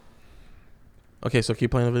 Okay, so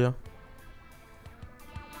keep playing the video.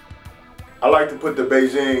 I like to put the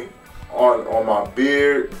Beijing on my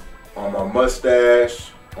beard, on my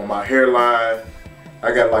mustache, on my hairline.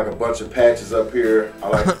 I got like a bunch of patches up here. I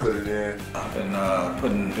like to put it in. I've been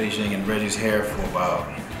putting Beijing in Reggie's hair for about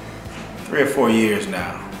 3 or 4 years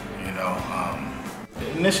now. You know,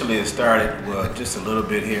 initially it started with just a little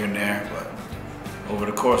bit here and there, but over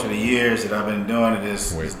the course of the years that I've been doing it,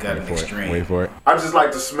 it's gotten extreme. Wait for it. I just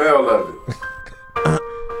like the smell of it.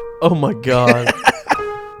 Oh my God.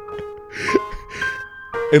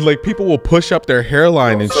 And like people will push up their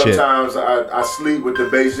hairline and shit. Sometimes I sleep with the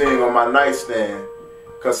Beijing on my nightstand.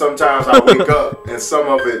 Cause sometimes I wake up and some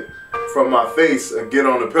of it from my face get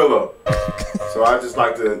on the pillow. So I just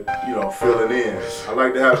like to, fill it in. I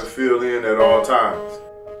like to have it filled in at all times.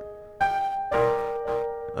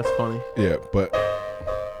 That's funny. Yeah, but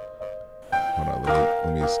hold on,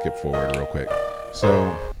 let me skip forward real quick.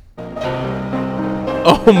 So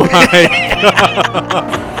oh my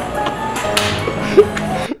God.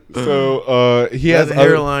 So he has that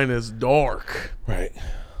hairline is dark. Right.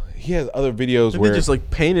 He has other videos Maybe where just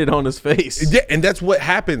like painted on his face. Yeah, and that's what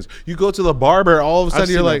happens. You go to the barber, all of a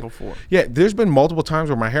sudden you're like, before. Yeah, there's been multiple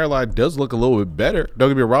times where my hairline does look a little bit better.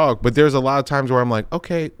 Don't get me wrong, but there's a lot of times where I'm like,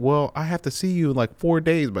 okay, well, I have to see you in like 4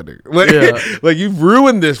 days, my nigga. Like, like you've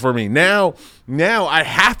ruined this for me. Now I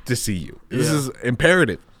have to see you. This is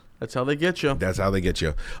imperative. That's how they get you. That's how they get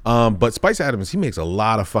you. But Spice Adams, he makes a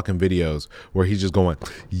lot of fucking videos where he's just going,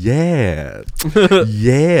 yeah,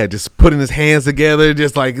 yeah, just putting his hands together,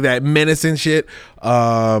 just like that menacing shit.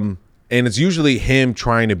 And it's usually him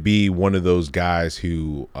trying to be one of those guys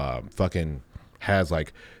who fucking has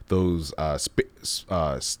like those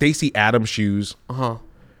Stacey Adams shoes. Uh-huh.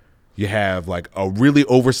 You have like a really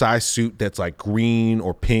oversized suit that's like green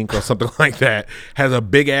or pink or something like that. Has a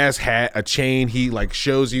big ass hat, a chain. He like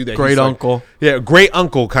shows you that great he's uncle. Like, yeah, great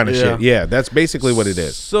uncle kind of shit. Yeah, that's basically what it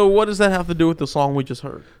is. So what does that have to do with the song we just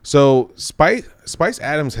heard? So Spice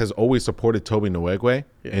Adams has always supported Toby Nwigwe,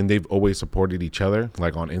 and they've always supported each other,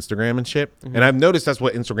 like on Instagram and shit. Mm-hmm. And I've noticed that's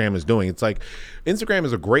what Instagram is doing. It's like Instagram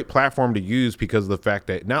is a great platform to use because of the fact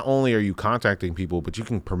that not only are you contacting people, but you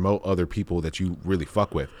can promote other people that you really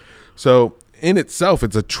fuck with. So in itself,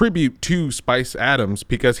 it's a tribute to Spice Adams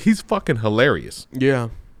because he's fucking hilarious. Yeah.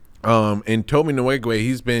 And Toby Nwigwe,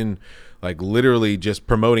 he's been like literally just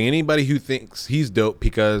promoting anybody who thinks he's dope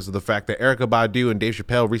because of the fact that Erykah Badu and Dave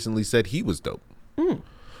Chappelle recently said he was dope.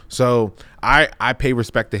 So I pay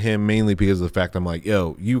respect to him mainly because of the fact I'm like,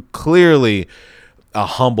 yo, you clearly a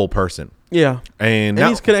humble person. Yeah. And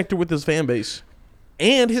he's connected with his fan base.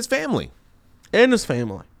 And his family. And his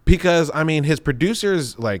family. Because I mean, his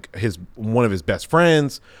producer's like one of his best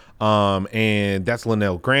friends, and that's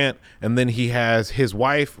Linnell Grant. And then he has his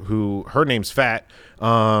wife, who her name's Fat.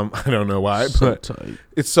 I don't know why, So but tight.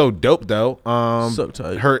 it's so dope though. So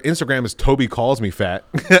tight. Her Instagram is Toby Calls Me Fat.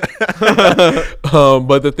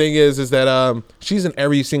 But the thing is that she's in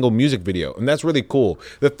every single music video, and that's really cool.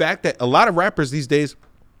 The fact that a lot of rappers these days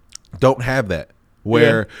don't have that,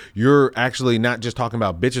 where you're actually not just talking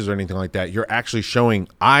about bitches or anything like that. You're actually showing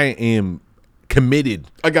I am committed.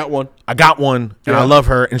 I got one, and I love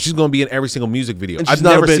her, and she's going to be in every single music video. and she's I've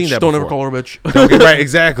not never a bitch. seen that Don't before. ever call her a bitch. Okay, right,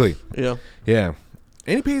 exactly. Yeah.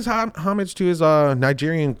 And he pays homage to his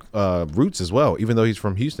Nigerian roots as well, even though he's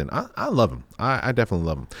from Houston. I love him. I definitely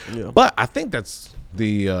love him. Yeah. But I think that's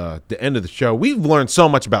the end of the show. We've learned so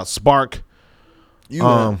much about Spark.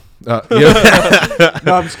 Yeah. Yeah.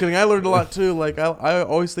 No, I'm just kidding. I learned a lot too. Like I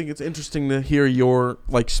always think it's interesting to hear your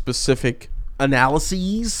like specific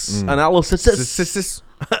analyses, analysis,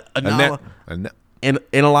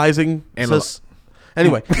 analyzing.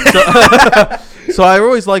 Anyway, so I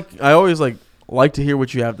always like to hear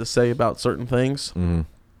what you have to say about certain things.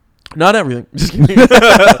 Not everything. Just kidding.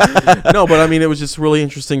 No, but I mean, it was just really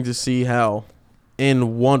interesting to see how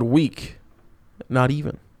in 1 week, not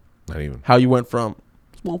even how you went from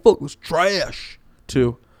this motherfucker's trash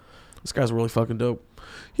to this guy's really fucking dope.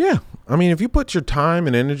 Yeah, I mean, if you put your time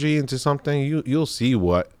and energy into something, you'll see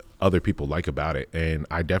what other people like about it, and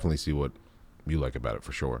I definitely see what you like about it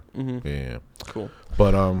for sure. Yeah, cool.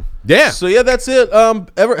 But yeah. So yeah, that's it.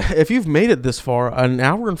 If you've made it this far, an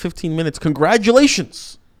hour and 15 minutes,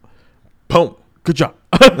 congratulations. Boom. Good job.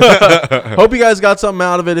 Hope you guys got something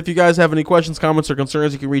out of it. If you guys have any questions, comments, or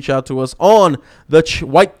concerns, you can reach out to us on the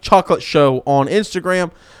White Chocolate Show on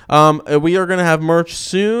Instagram. We are going to have merch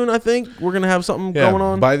soon, I think. We're going to have something going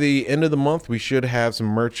on. By the end of the month, we should have some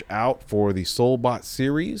merch out for the Soulbot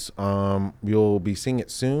series. You'll be seeing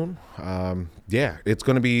it soon. Yeah, it's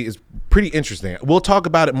pretty interesting. We'll talk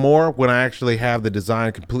about it more when I actually have the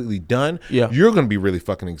design completely done. Yeah. You're going to be really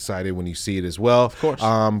fucking excited when you see it as well. Of course.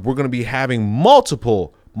 We're going to be having multiple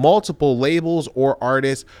labels or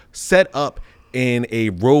artists set up in a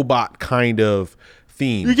robot kind of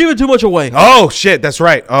theme. You're giving too much away. Oh, shit. That's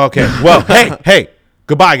right. Okay. Well, hey.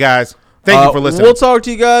 Goodbye, guys. Thank you for listening. We'll talk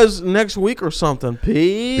to you guys next week or something.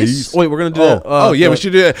 Peace. Wait, we're going to do that. Yeah, we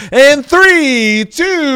should do it. And 3, 2.